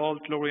Spirit, all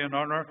glory and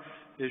honour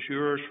is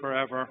yours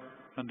forever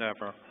and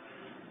ever.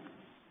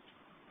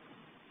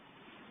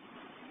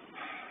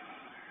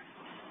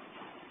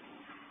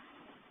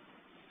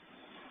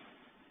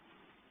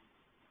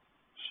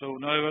 So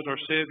now, at our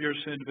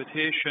Saviour's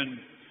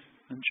invitation,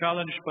 and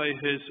challenged by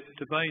his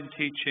divine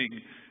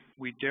teaching,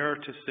 we dare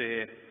to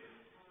say,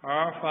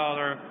 "Our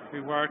Father,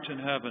 who art in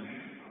heaven,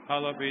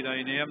 hallowed be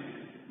thy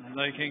name. And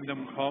thy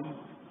kingdom come,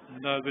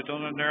 and thy will be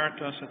done on earth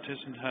as it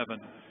is in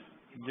heaven.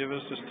 And give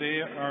us this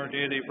day our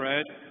daily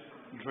bread,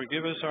 and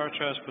forgive us our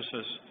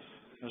trespasses,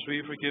 as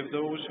we forgive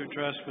those who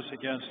trespass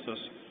against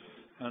us.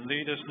 And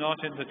lead us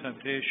not into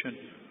temptation,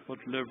 but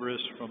deliver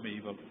us from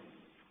evil."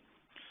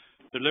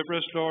 Deliver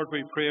us, Lord,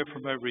 we pray,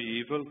 from every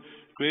evil.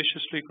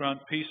 Graciously grant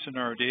peace in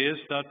our days,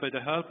 that by the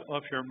help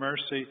of your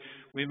mercy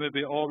we may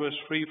be always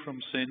free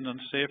from sin and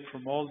safe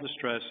from all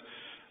distress,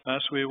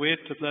 as we await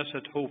the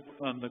blessed hope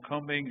and the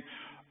coming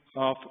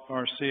of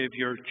our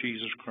Saviour,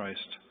 Jesus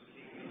Christ.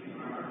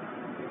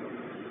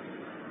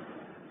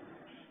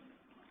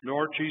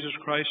 Lord Jesus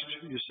Christ,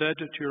 you said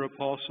to your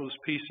apostles,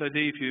 "Peace I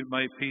leave you,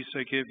 my peace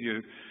I give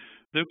you."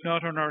 Look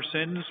not on our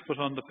sins, but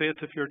on the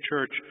faith of your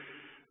church,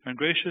 and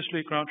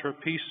graciously grant her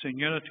peace and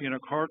unity in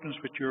accordance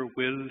with your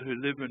will, who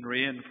live and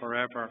reign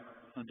forever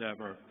and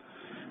ever.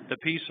 The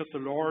peace of the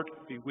Lord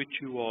be with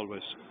you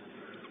always.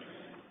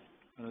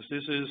 And as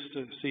this is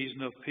the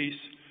season of peace,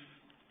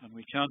 and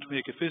we can't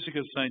make a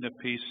physical sign of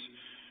peace,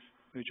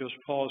 we just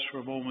pause for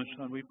a moment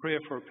and we pray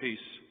for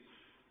peace.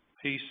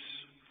 Peace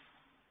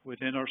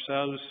within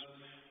ourselves,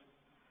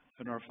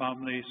 in our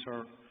families,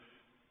 our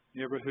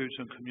neighbourhoods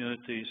and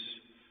communities,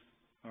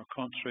 our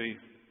country,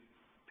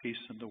 peace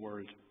in the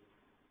world.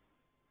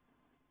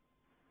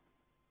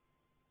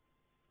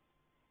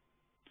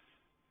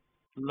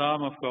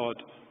 Lamb of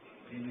God.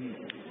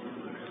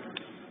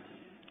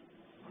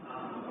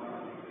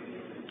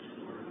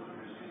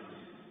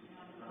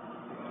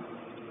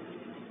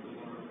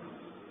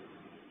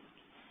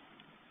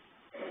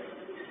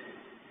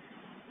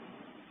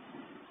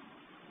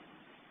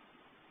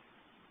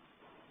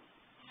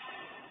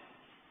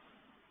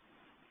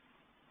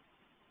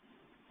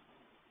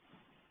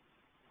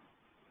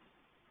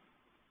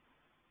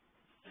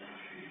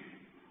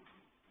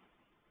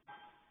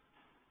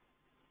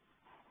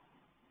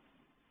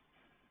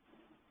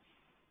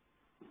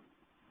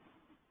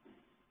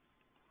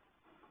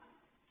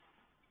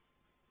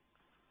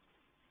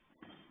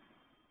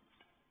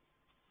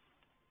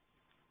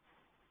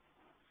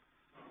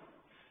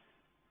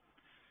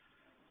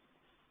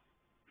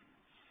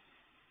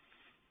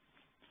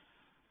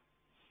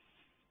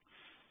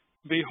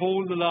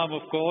 Behold the Lamb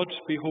of God,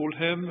 behold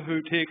him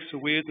who takes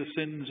away the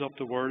sins of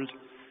the world.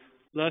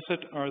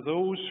 Blessed are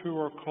those who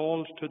are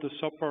called to the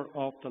supper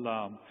of the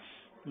Lamb.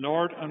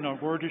 Lord, I'm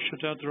not worthy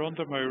should enter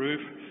under my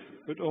roof,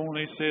 but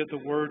only say the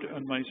word,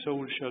 and my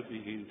soul shall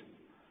be healed.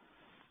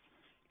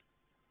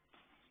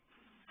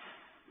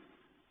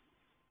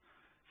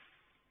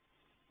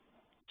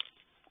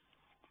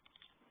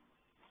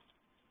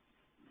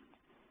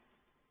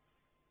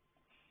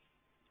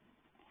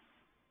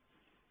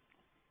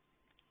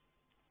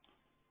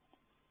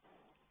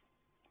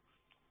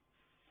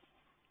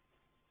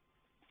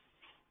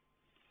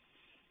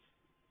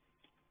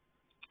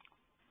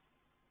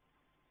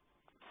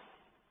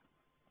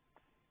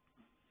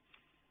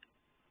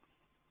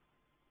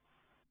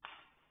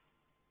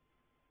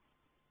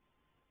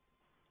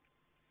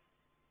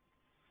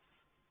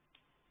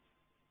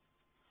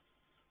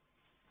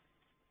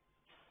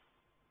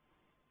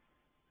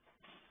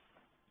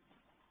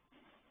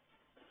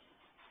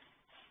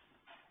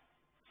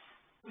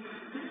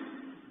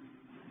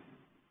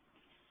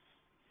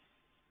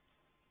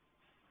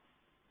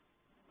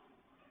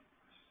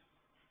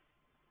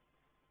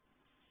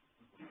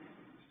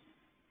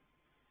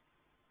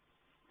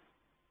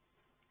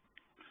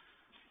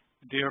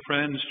 Dear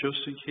friends,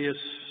 just in case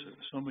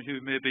some of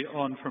you may be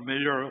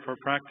unfamiliar of our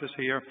practice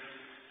here,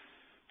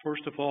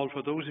 first of all,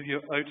 for those of you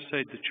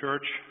outside the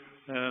church,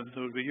 there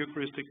will be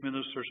Eucharistic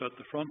ministers at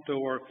the front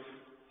door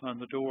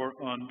and the door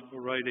on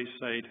O'Reilly's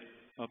side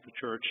of the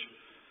church.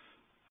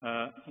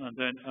 And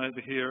then either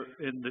here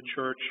in the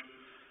church,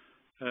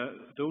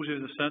 those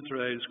in the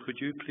centre aisles, could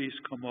you please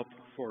come up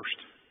first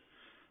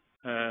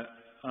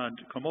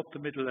and come up the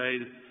middle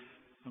aisle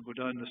and go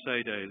down the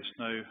side aisles.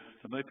 Now,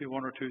 there might be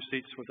one or two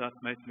seats where that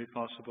might be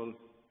possible,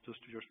 just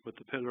with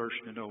the pillars,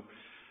 you know.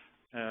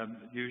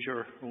 Use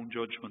your own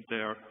judgment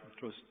there.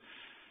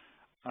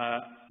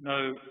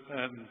 Now,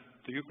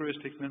 the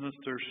Eucharistic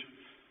ministers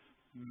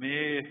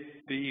may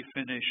be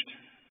finished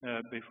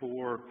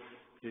before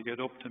you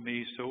get up to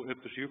me, so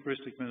if the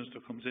Eucharistic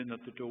minister comes in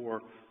at the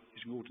door,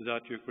 you can go to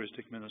that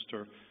Eucharistic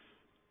minister.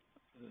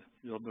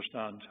 You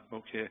understand?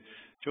 Okay.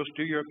 Just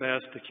do your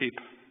best to keep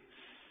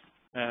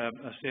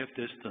a safe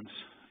distance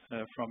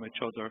from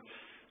each other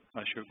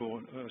as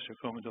you're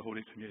coming to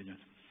Holy Communion.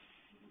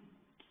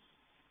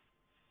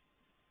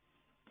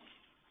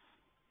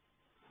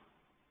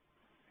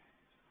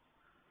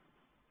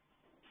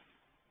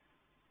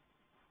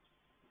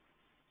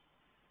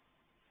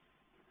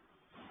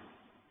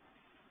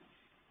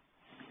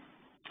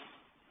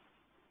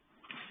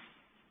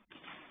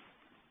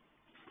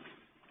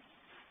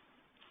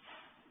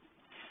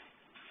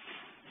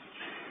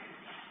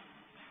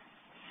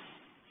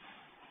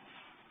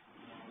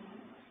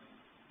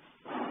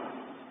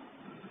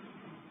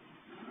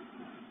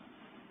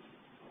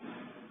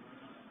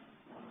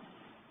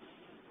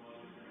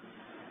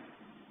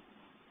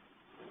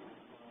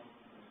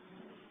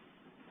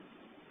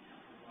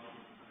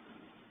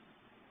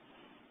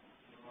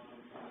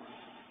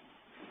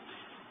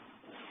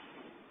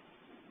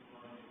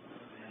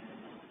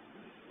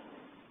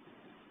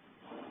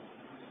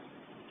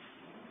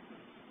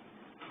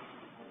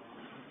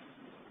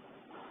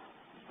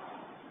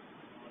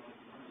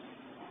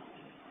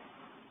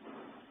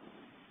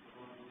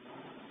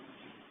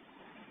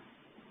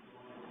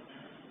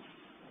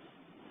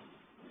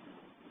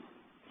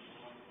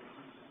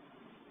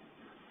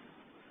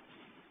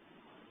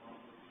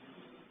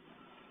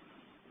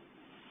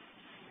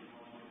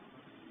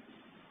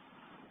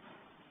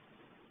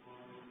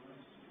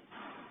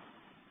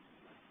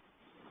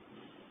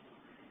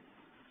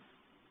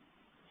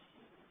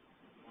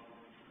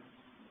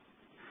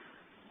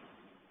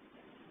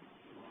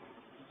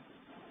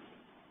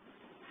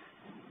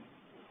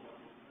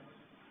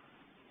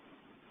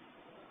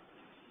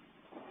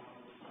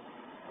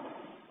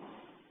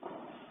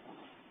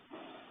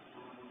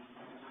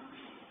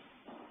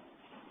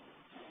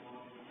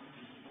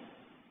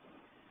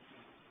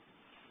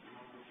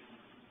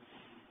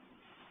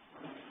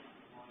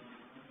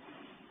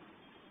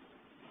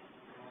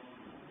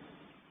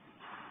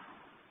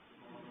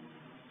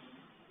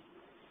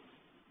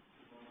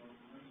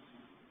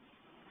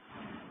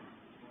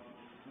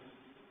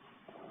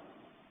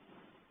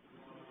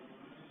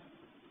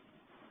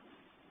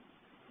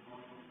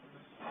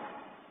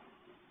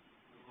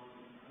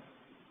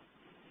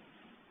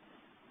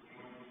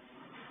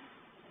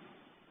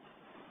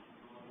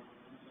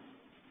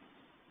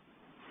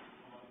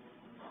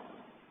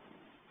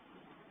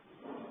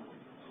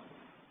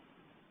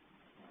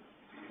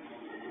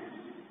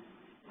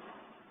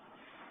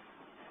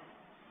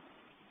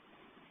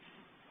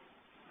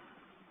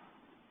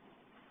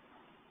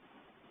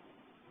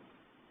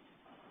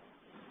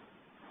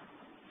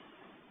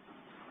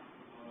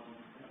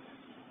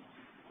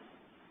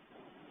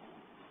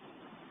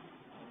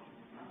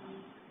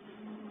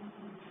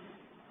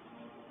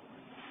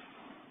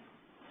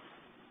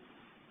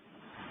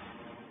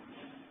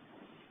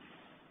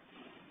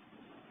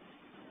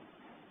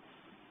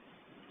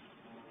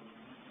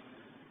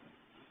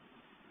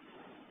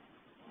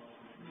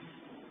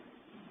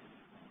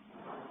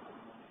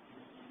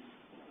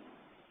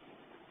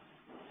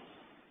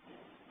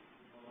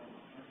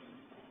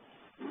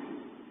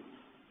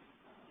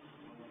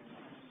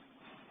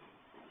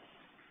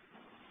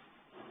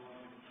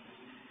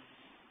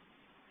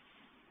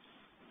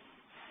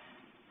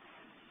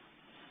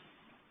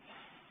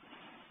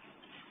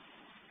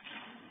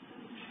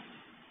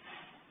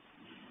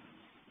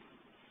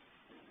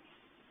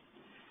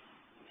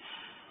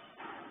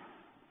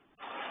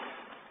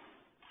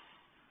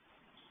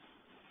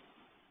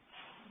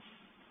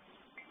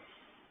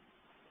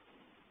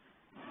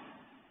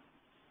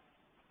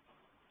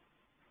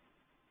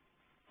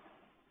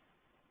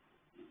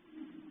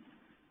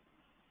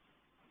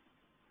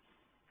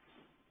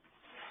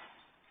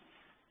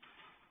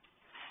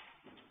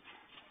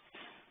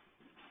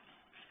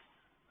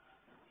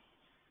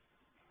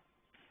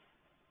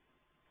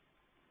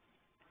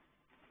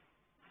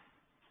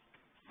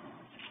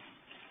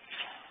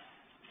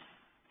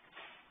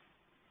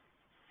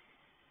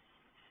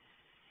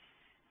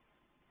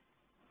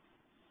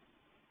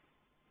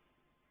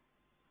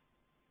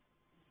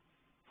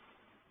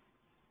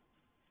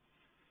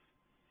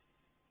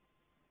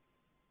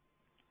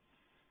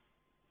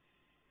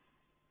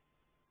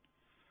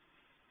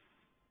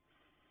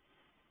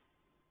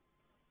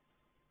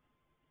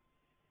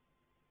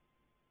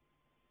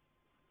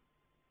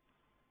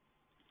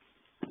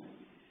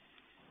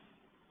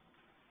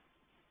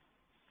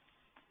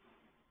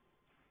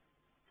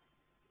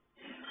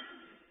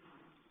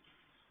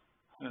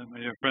 My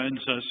dear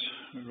friends, as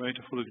the rite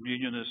of Holy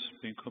Communion is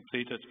being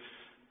completed,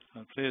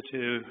 I'll play to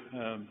you,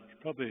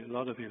 probably a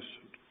lot of you's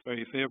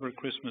very favourite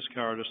Christmas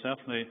card. It's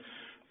definitely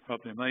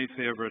probably my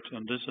favourite,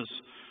 and this is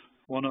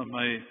one of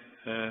my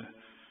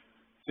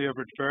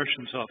favourite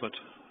versions of it.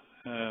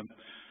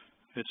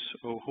 It's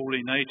O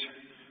Holy Night,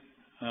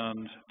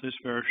 and this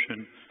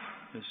version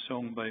is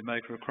sung by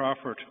Michael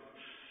Crawford.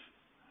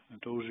 And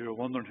those who are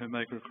wondering who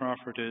Michael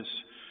Crawford is,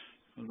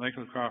 well,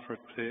 Michael Crawford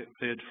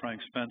played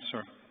Frank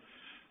Spencer,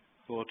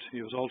 but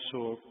he was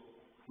also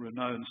a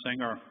renowned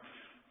singer,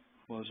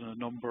 was in a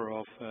number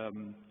of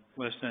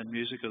West End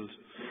musicals,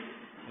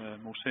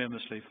 most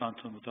famously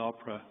Phantom of the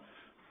Opera.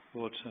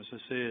 But as I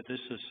say, this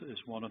is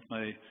one of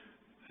my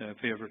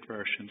favourite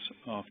versions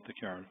of the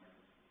carol.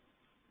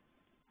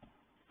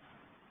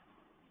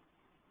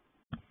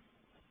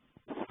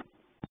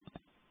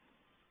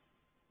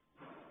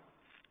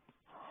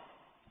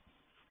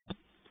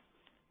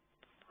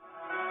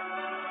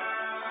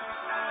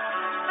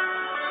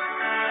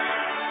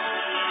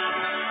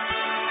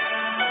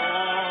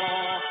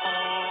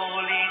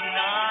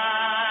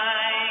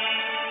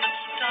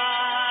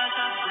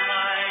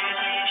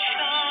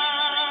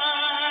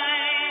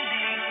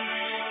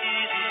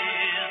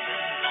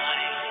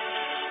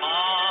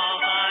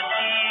 Of a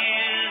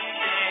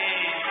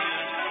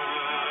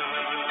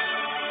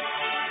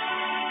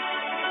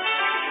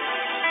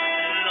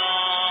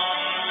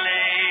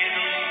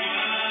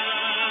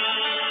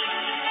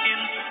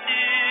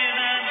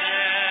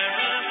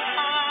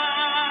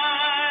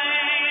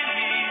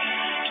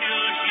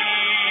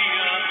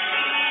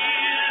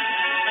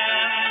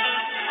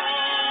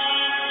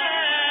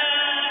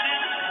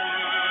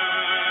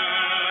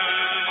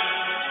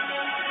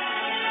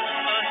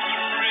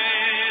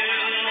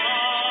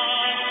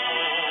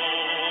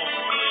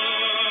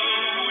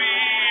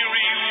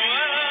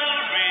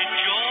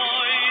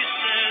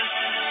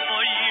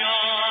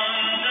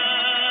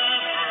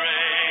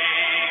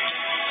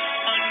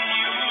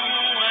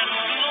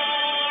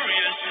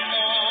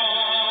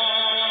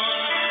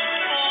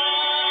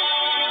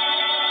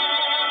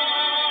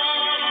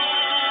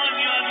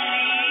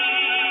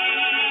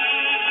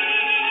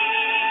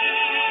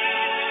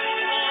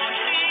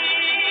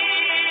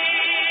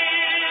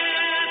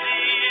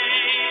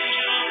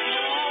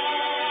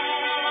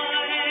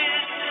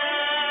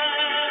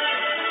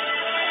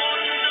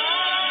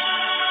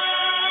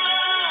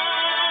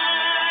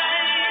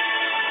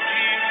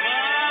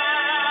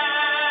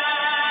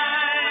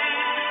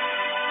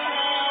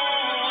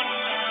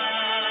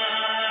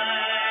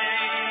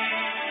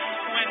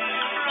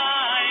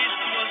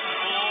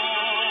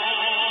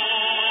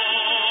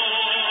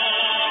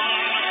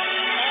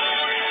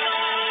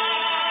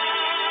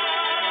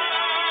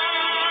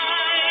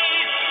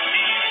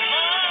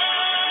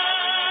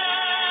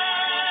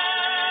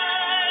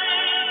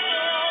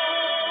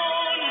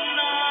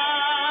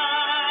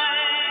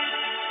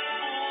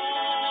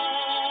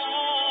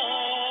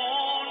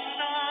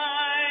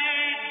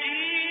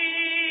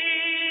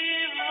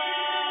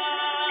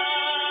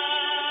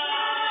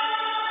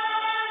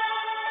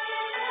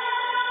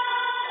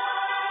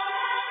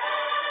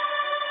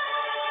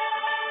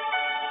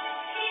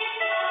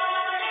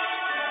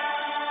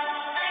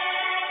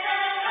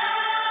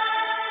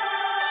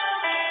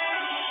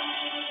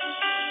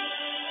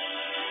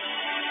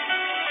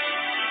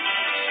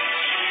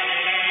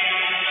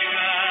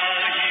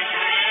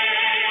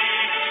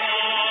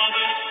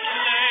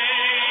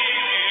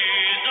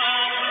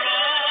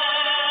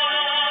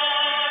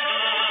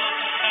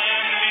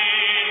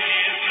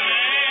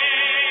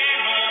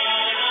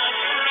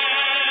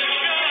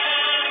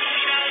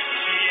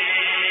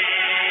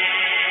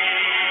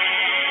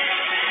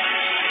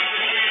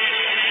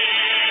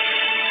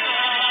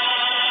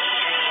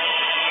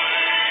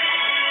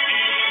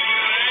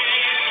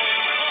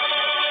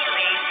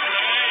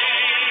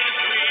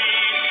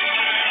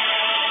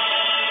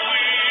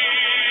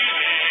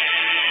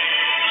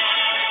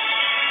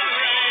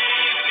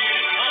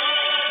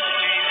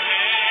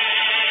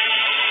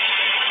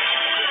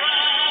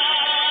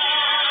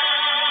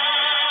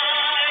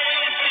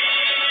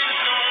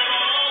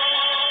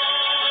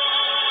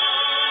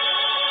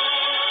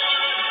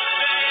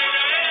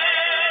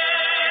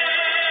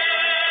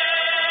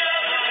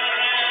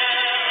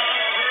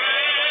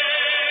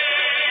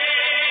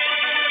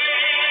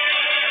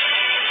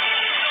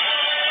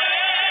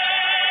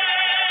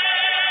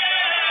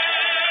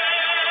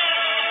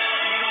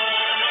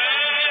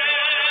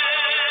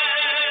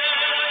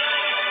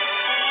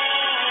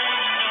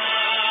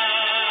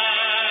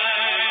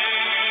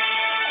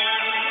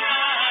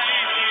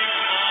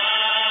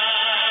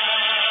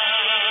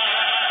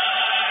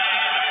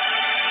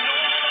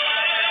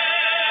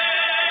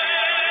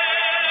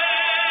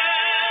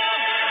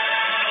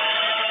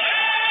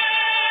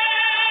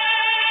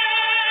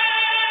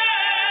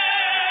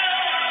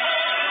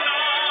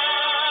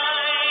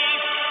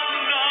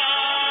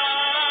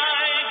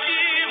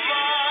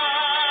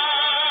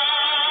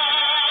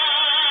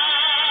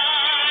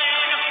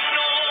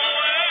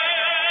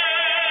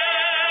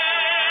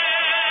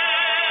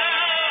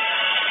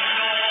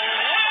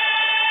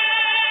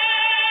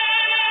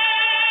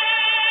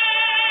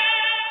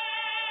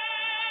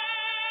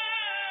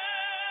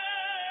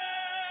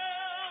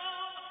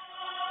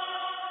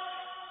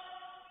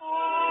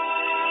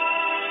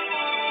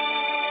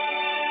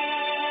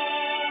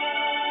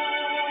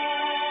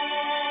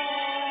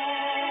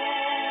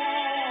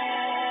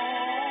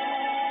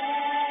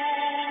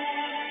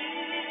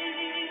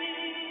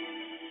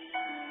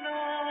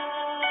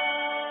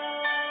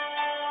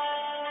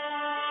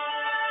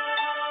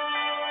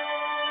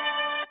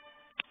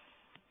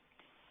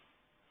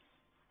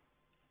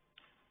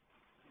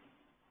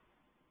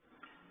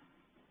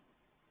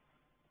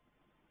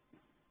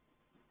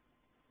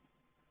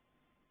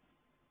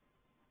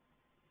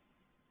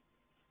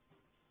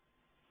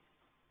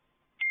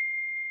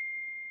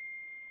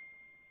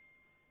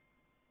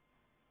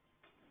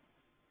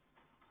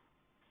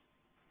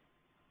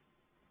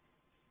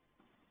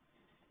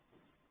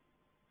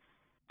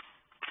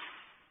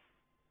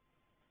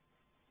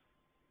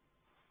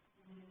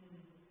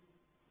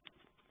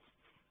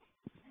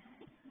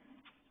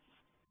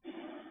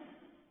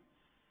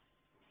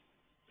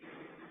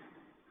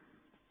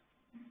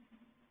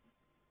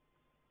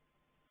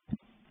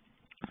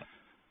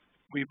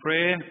We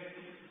pray.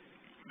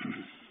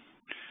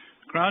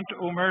 Grant,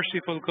 O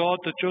merciful God,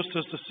 that just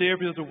as the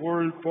Saviour of the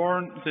world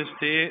born this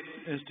day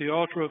is the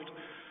author of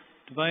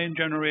divine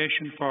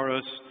generation for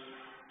us,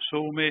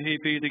 so may he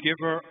be the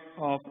giver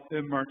of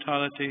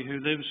immortality, who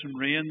lives and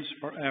reigns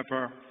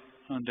forever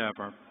and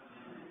ever.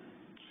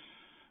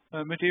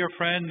 My dear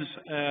friends,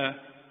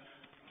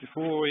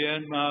 before we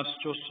end Mass,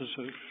 just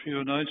as a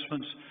few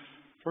announcements.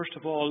 First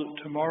of all,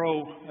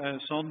 tomorrow,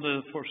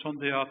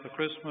 Sunday after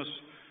Christmas,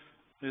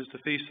 is the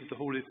Feast of the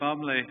Holy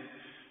Family.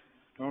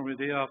 Normally,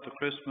 the day after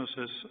Christmas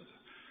is,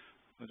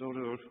 I don't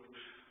know, it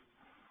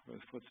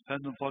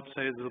depends on what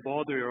side of the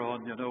border you're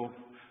on, you know.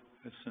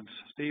 It's St.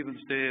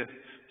 Stephen's Day,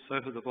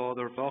 south of the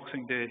border,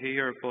 Boxing Day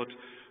here, but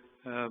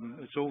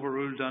it's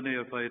overruled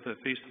anyhow by the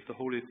Feast of the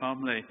Holy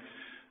Family.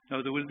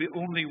 Now, there will be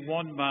only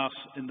one Mass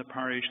in the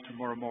parish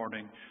tomorrow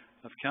morning.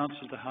 I've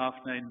cancelled the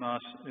 9:30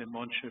 Mass in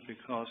Munster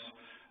because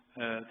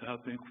there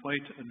have been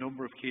quite a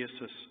number of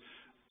cases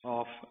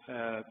of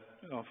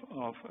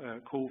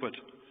COVID.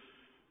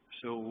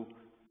 So,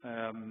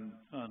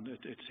 and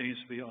it seems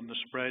to be on the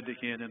spread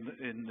again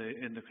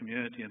in the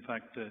community. In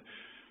fact, it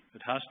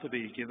has to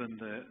be, given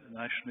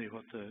nationally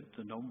what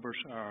the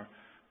numbers are.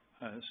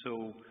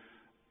 So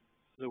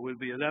there will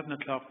be 11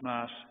 o'clock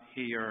Mass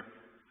here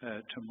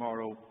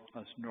tomorrow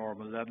as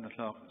normal, 11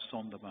 o'clock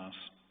Sunday Mass.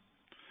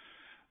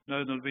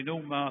 Now, there will be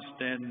no Mass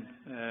then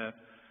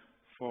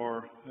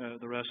for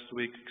the rest of the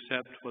week,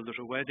 except, well, there's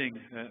a wedding.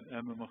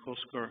 Emma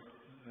McCusker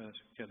is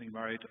getting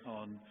married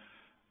on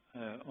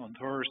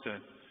Thursday.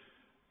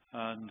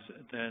 And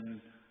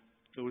then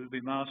there will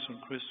be Mass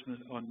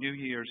on New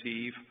Year's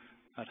Eve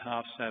at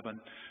 7:30.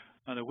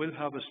 And I will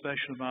have a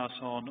special Mass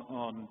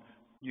on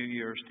New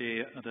Year's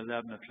Day at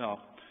 11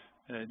 o'clock.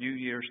 New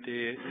Year's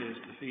Day is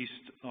the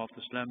feast of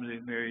the Solemnity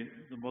of Mary,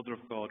 the Mother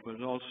of God, but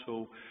it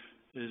also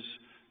is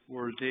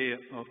World Day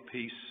of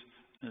Peace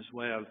as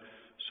well.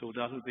 So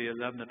that will be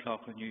 11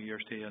 o'clock on New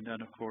Year's Day, and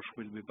then of course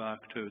we'll be back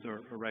to the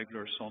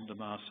regular Sunday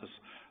Masses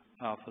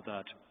after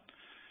that.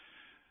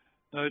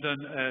 Now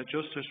then,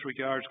 just as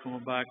regards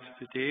going back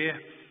to today,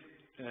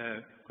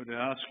 could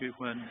I ask you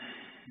when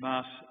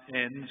Mass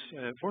ends?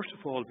 First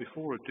of all,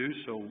 before I do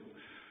so,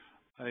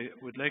 I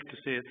would like to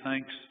say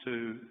thanks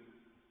to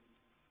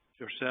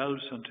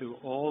yourselves and to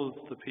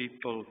all the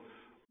people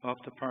of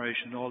the parish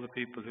and all the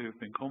people who have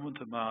been coming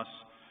to Mass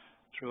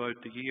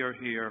throughout the year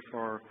here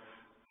for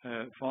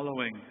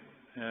following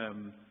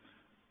the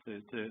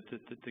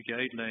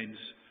guidelines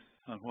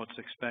and what's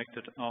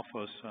expected of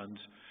us, and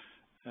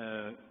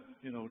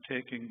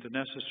taking the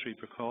necessary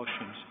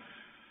precautions.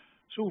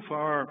 So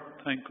far,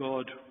 thank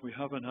God, we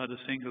haven't had a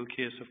single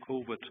case of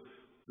COVID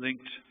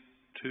linked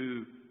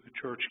to a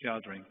church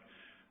gathering,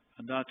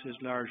 and that is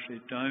largely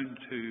down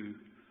to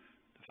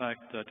the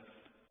fact that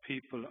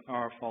people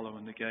are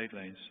following the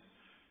guidelines.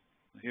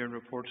 I hear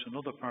reports in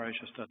other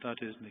parishes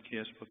that isn't the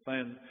case, but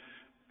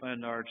by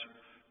and large,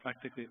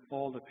 practically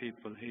all the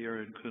people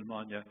here in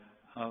Kilmanya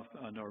have,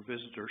 and our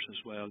visitors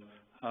as well,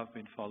 have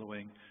been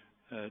following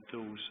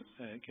those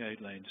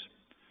guidelines.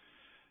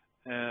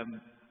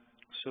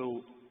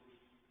 So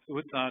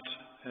with that,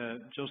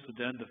 just at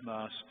the end of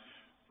Mass,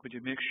 could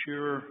you make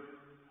sure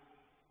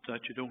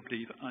that you don't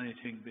leave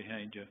anything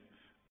behind you,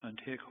 and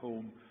take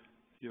home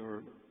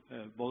your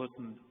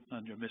bulletin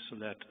and your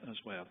missalette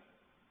as well.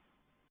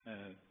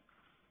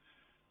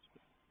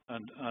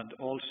 And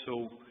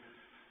also,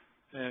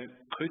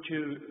 could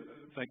you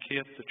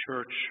vacate the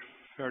church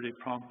fairly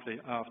promptly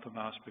after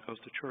Mass, because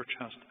the church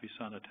has to be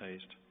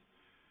sanitised.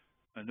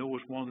 I know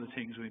it's one of the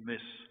things we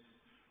miss,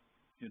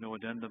 at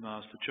the end of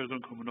Mass, the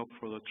children coming up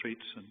for the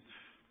treats and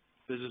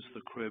visits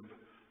the crib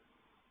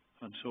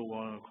and so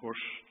on. And of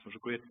course, there's a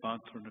great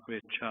banter and a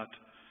great chat.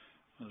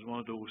 And it's one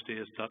of those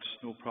days, that's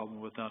no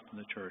problem with that in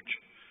the church.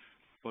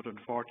 But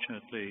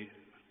unfortunately,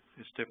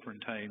 it's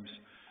different times.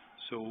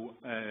 So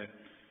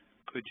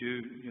could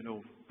you,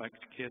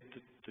 vacate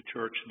the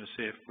church in a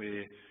safe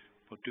way,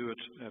 but do it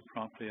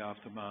promptly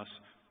after Mass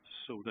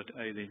so that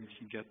Eileen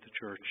can get the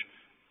church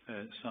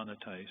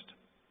sanitised.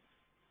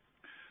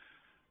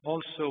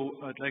 Also,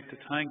 I'd like to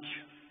thank,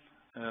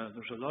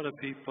 there's a lot of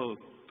people,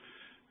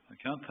 I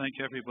can't thank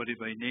everybody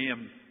by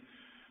name,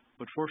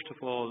 but first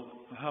of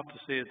all, I have to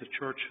say the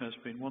church has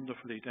been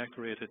wonderfully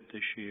decorated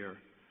this year.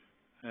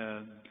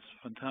 It's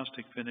a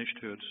fantastic finish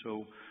to it.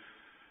 So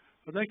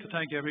I'd like to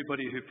thank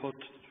everybody who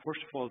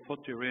first of all,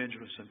 put the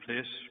arrangements in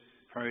place,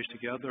 Parish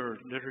Together,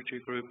 Liturgy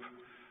Group,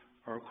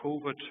 our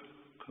COVID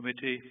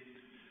committee,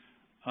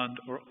 and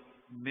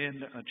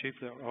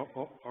chiefly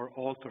our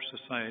Altar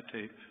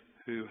Society,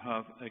 who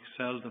have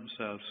excelled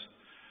themselves.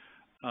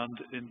 And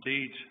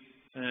indeed,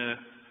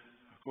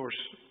 of course,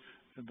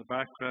 in the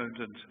background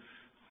and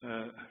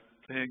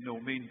playing no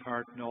mean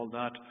part in all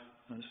that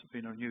has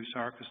been our new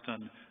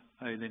sacristan,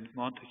 Eileen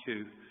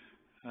Montague,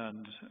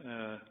 and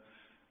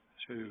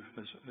who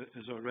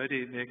is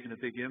already making a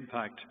big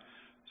impact.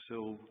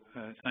 So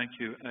thank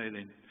you,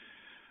 Eileen.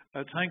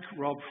 I thank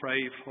Rob Fry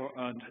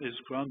and his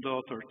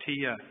granddaughter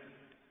Tia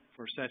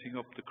for setting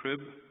up the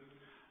crib.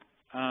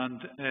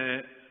 And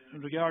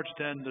in regards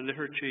then the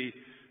liturgy,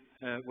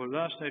 Well,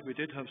 last night we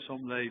did have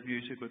some live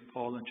music with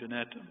Paul and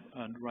Jeanette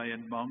and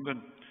Ryan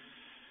Mongan.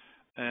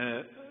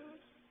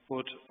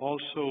 But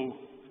also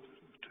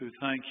to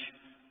thank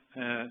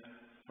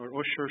our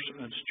ushers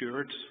and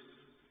stewards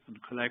and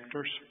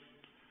collectors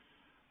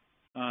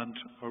and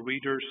our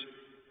readers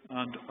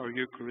and our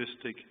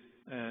Eucharistic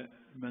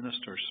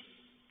ministers.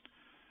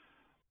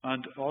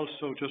 And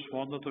also just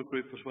one other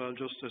group as well,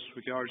 just as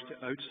regards the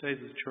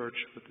outside of the church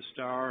with the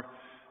star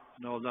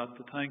and all that,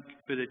 to thank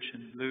Village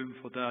in Bloom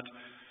for that,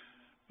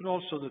 but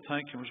also to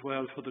thank him as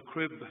well for the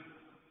crib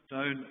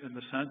down in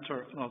the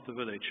centre of the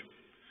village.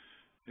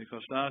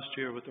 Because last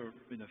year, with our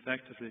being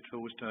effectively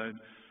closed down,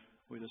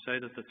 we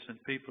decided that since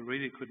people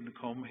really couldn't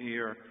come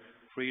here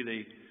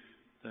freely,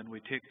 then we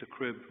take the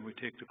crib and we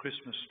take the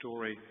Christmas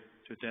story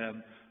to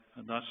them,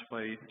 and that's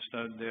why it's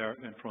down there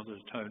in front of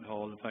the town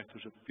hall. In fact,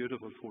 there's a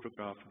beautiful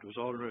photograph. It was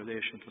all in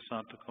relation to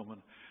Santa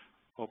coming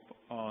up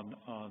on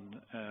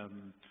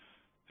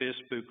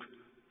Facebook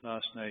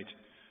last night.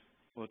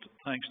 But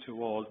thanks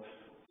to all,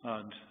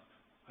 and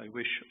I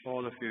wish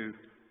all of you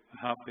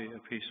a happy, a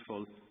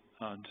peaceful,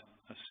 and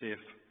a safe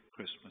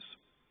Christmas.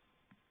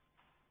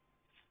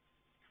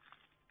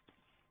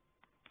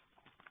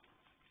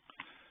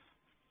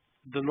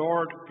 The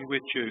Lord be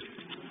with you.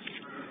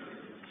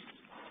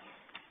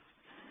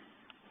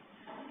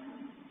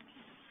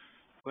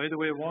 By the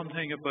way, one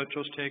thing about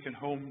just taking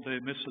home the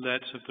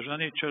missalettes, if there's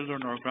any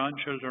children or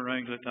grandchildren or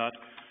anything like that,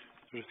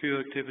 there's a few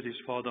activities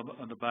for them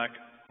on the back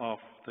of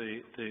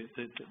the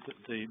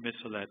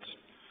missalettes.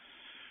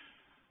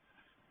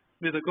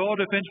 May the God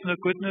of infinite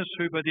goodness,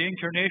 who by the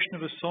incarnation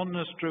of his Son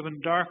has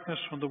driven darkness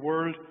from the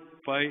world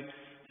by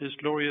his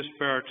glorious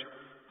birth,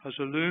 has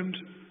illumined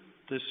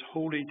this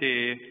holy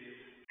day,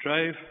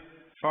 drive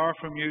far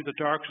from you the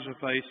darkness of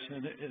vice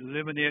and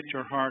illuminate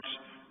your hearts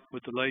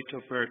with the light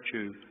of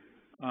virtue.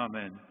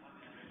 Amen.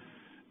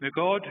 May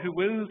God, who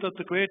willed that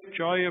the great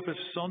joy of his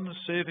Son's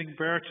saving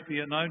birth be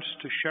announced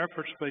to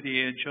shepherds by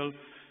the angel,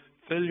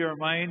 fill your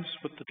minds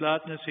with the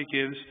gladness he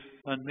gives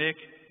and make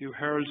you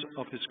heralds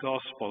of his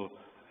gospel.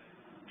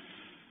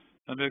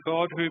 And may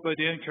God, who by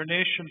the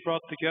incarnation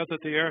brought together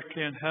the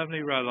earthly and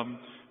heavenly realm,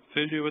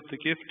 fill you with the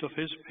gift of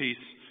his peace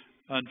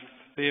and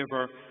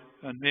favour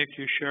and make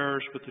you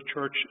sharers with the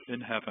church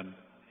in heaven.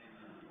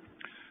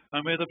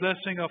 And may the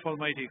blessing of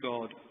Almighty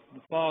God,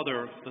 the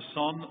Father, the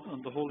Son,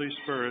 and the Holy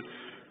Spirit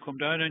come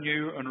down on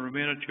you and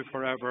remain with you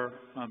forever.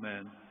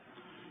 Amen.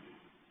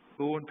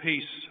 Go in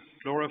peace,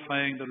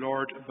 glorifying the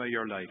Lord by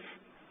your life.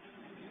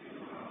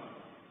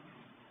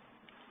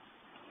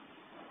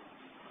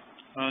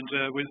 And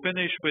we'll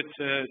finish with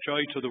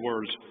Joy to the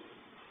World.